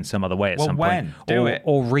to you in some other way at some point. Do it.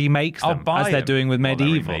 Or remake them, as they're doing with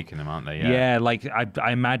Medieval. They're remaking them, aren't they? Yeah, like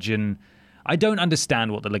I imagine... I don't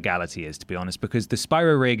understand what the legality is, to be honest, because the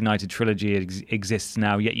Spyro Reignited trilogy exists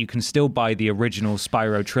now, yet you can still buy the original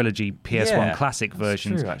Spyro trilogy PS1 classic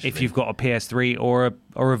versions if you've got a PS3 or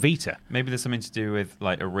a Vita. Maybe there's something to do with,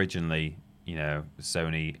 like, originally,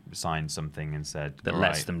 Sony signed something and said... That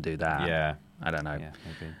lets them do that. Yeah. I don't know. Yeah,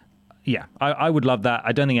 maybe. Yeah, I would love that.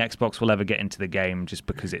 I don't think Xbox will ever get into the game just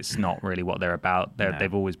because it's not really what they're about.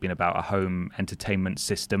 They've always been about a home entertainment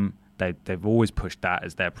system. They've always pushed that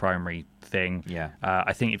as their primary thing. Yeah.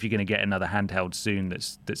 I think if you're going to get another handheld soon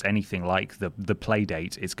that's anything like the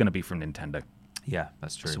Playdate, it's going to be from Nintendo. Yeah,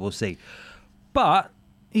 that's true. So we'll see. But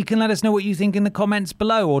you can let us know what you think in the comments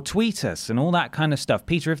below, or tweet us and all that kind of stuff.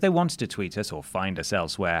 Peter, if they wanted to tweet us or find us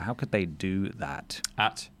elsewhere, how could they do that?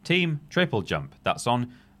 At Team Triple Jump. That's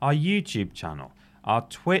on our YouTube channel, our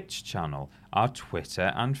Twitch channel, our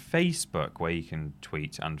Twitter and Facebook, where you can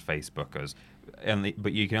tweet and Facebook us.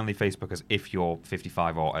 But you can only Facebook us if you're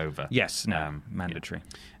 55 or over. Yes, mandatory.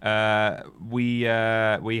 We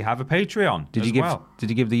have a Patreon. Did you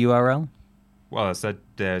give the URL? Well, I said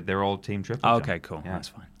they're all Team Triple Jump. Okay, cool. Yeah. That's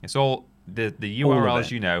fine. It's all the URL, as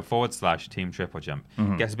you know, / Team Triple Jump.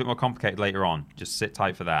 Gets a bit more complicated later on. Just sit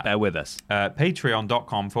tight for that. Bear with us.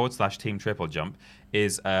 Patreon.com / Team Triple Jump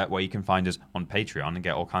is where you can find us on Patreon and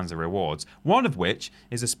get all kinds of rewards. One of which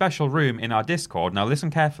is a special room in our Discord. Now, listen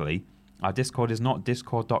carefully. Our Discord is not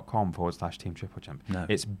discord.com / Team Triple Jump. No.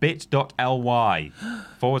 It's bit.ly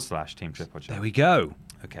 / Team Triple Jump. There we go.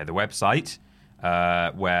 Okay, the website,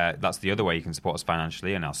 where that's the other way you can support us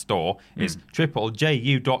financially in our store, is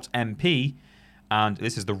triplejU.mp. And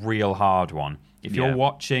this is the real hard one. If you're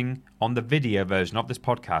watching on the video version of this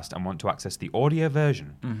podcast and want to access the audio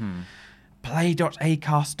version,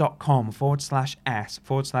 play.acast.com /s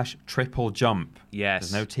 /triple jump. Yes.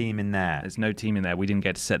 There's no team in there. There's no team in there. We didn't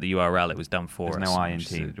get to set the URL. It was done for us. There's no I in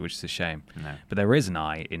team. Which is a shame. No. But there is an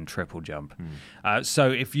I in triple jump. So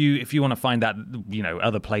if you want to find that,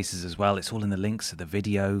 other places as well, it's all in the links of the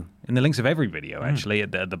video, in the links of every video, actually,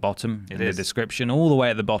 at the bottom, in the description, all the way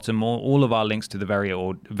at the bottom, all of our links to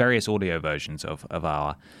the various audio versions of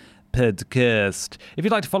our podcast. If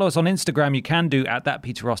you'd like to follow us on Instagram, you can do at that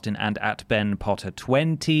Peter Austin and at Ben Potter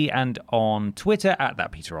 20, and on Twitter at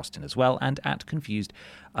that Peter Austin as well, and at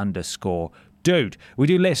confused_Peter. Dude, we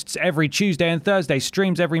do lists every Tuesday and Thursday,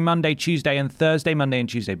 streams every Monday, Tuesday and Thursday, Monday and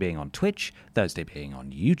Tuesday being on Twitch, Thursday being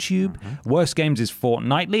on YouTube. Worst Games is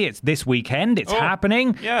fortnightly. It's this weekend. It's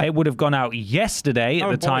happening. Yeah. It would have gone out yesterday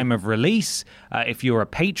at the time of release if you're a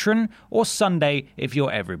patron, or Sunday if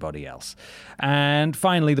you're everybody else. And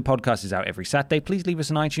finally, the podcast is out every Saturday. Please leave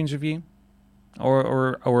us an iTunes review.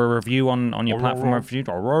 Or a review on your platform of choice.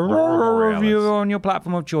 Or a review on your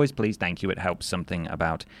platform of choice, please. Thank you. It helps something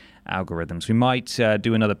about algorithms. We might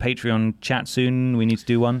do another Patreon chat soon. We need to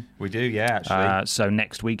do one. We do, yeah, actually. So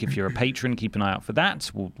next week, if you're a patron, keep an eye out for that.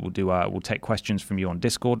 We'll take questions from you on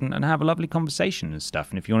Discord and have a lovely conversation and stuff.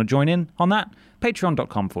 And if you want to join in on that,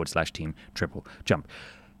 patreon.com/Team Triple Jump.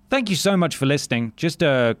 Thank you so much for listening. Just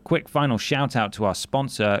a quick final shout out to our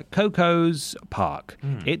sponsor, Coco's Park.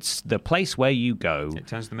 It's the place where you go It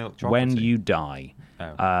turns the milk chocolatey. when you die.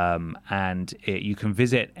 And you can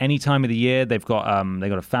visit any time of the year. They've got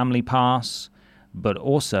a family pass, but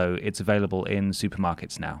also it's available in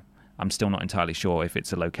supermarkets now. I'm still not entirely sure if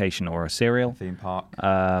it's a location or a cereal. Theme park.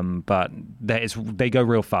 But they go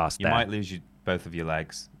real fast You there. might lose both of your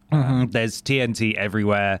legs. There's TNT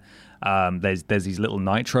everywhere. There's these little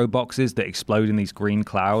nitro boxes that explode in these green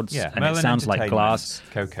clouds, and Merlin it sounds like glass.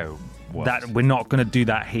 Cocoa World. That we're not going to do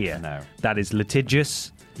that here. No. That is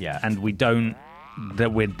litigious. Yeah. And we don't.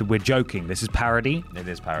 That we're joking. This is parody. It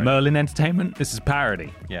is parody. Merlin Entertainment. This is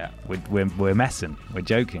parody. Yeah. We're messing. We're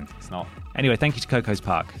joking. It's not. Anyway, thank you to Coco's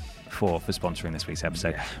Park for sponsoring this week's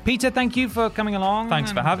episode. Yeah. Peter, thank you for coming along.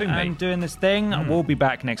 Thanks for having me. And doing this thing. We'll be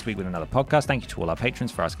back next week with another podcast. Thank you to all our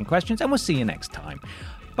patrons for asking questions, and we'll see you next time.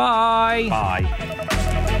 Bye. Bye.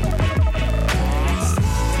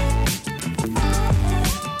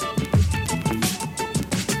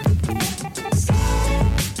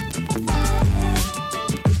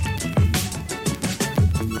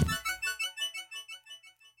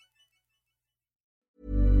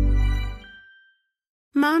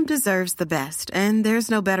 Mom deserves the best, and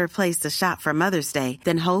there's no better place to shop for Mother's Day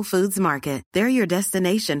than Whole Foods Market. They're your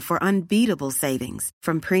destination for unbeatable savings,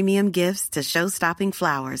 from premium gifts to show-stopping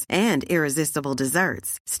flowers and irresistible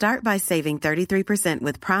desserts. Start by saving 33%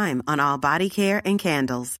 with Prime on all body care and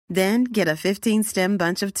candles. Then get a 15-stem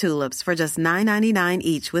bunch of tulips for just $9.99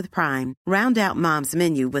 each with Prime. Round out Mom's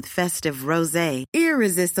menu with festive rosé,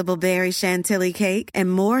 irresistible berry chantilly cake,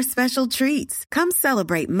 and more special treats. Come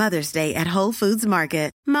celebrate Mother's Day at Whole Foods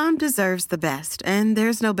Market. Mom deserves the best, and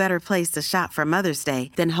there's no better place to shop for Mother's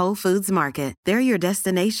Day than Whole Foods Market. They're your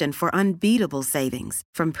destination for unbeatable savings,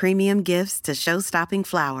 from premium gifts to show-stopping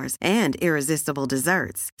flowers and irresistible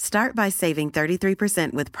desserts. Start by saving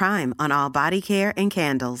 33% with Prime on all body care and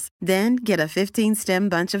candles. Then get a 15-stem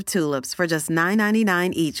bunch of tulips for just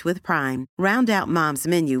 $9.99 each with Prime. Round out Mom's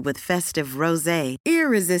menu with festive rosé,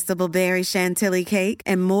 irresistible berry chantilly cake,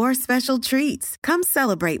 and more special treats. Come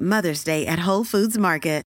celebrate Mother's Day at Whole Foods Market.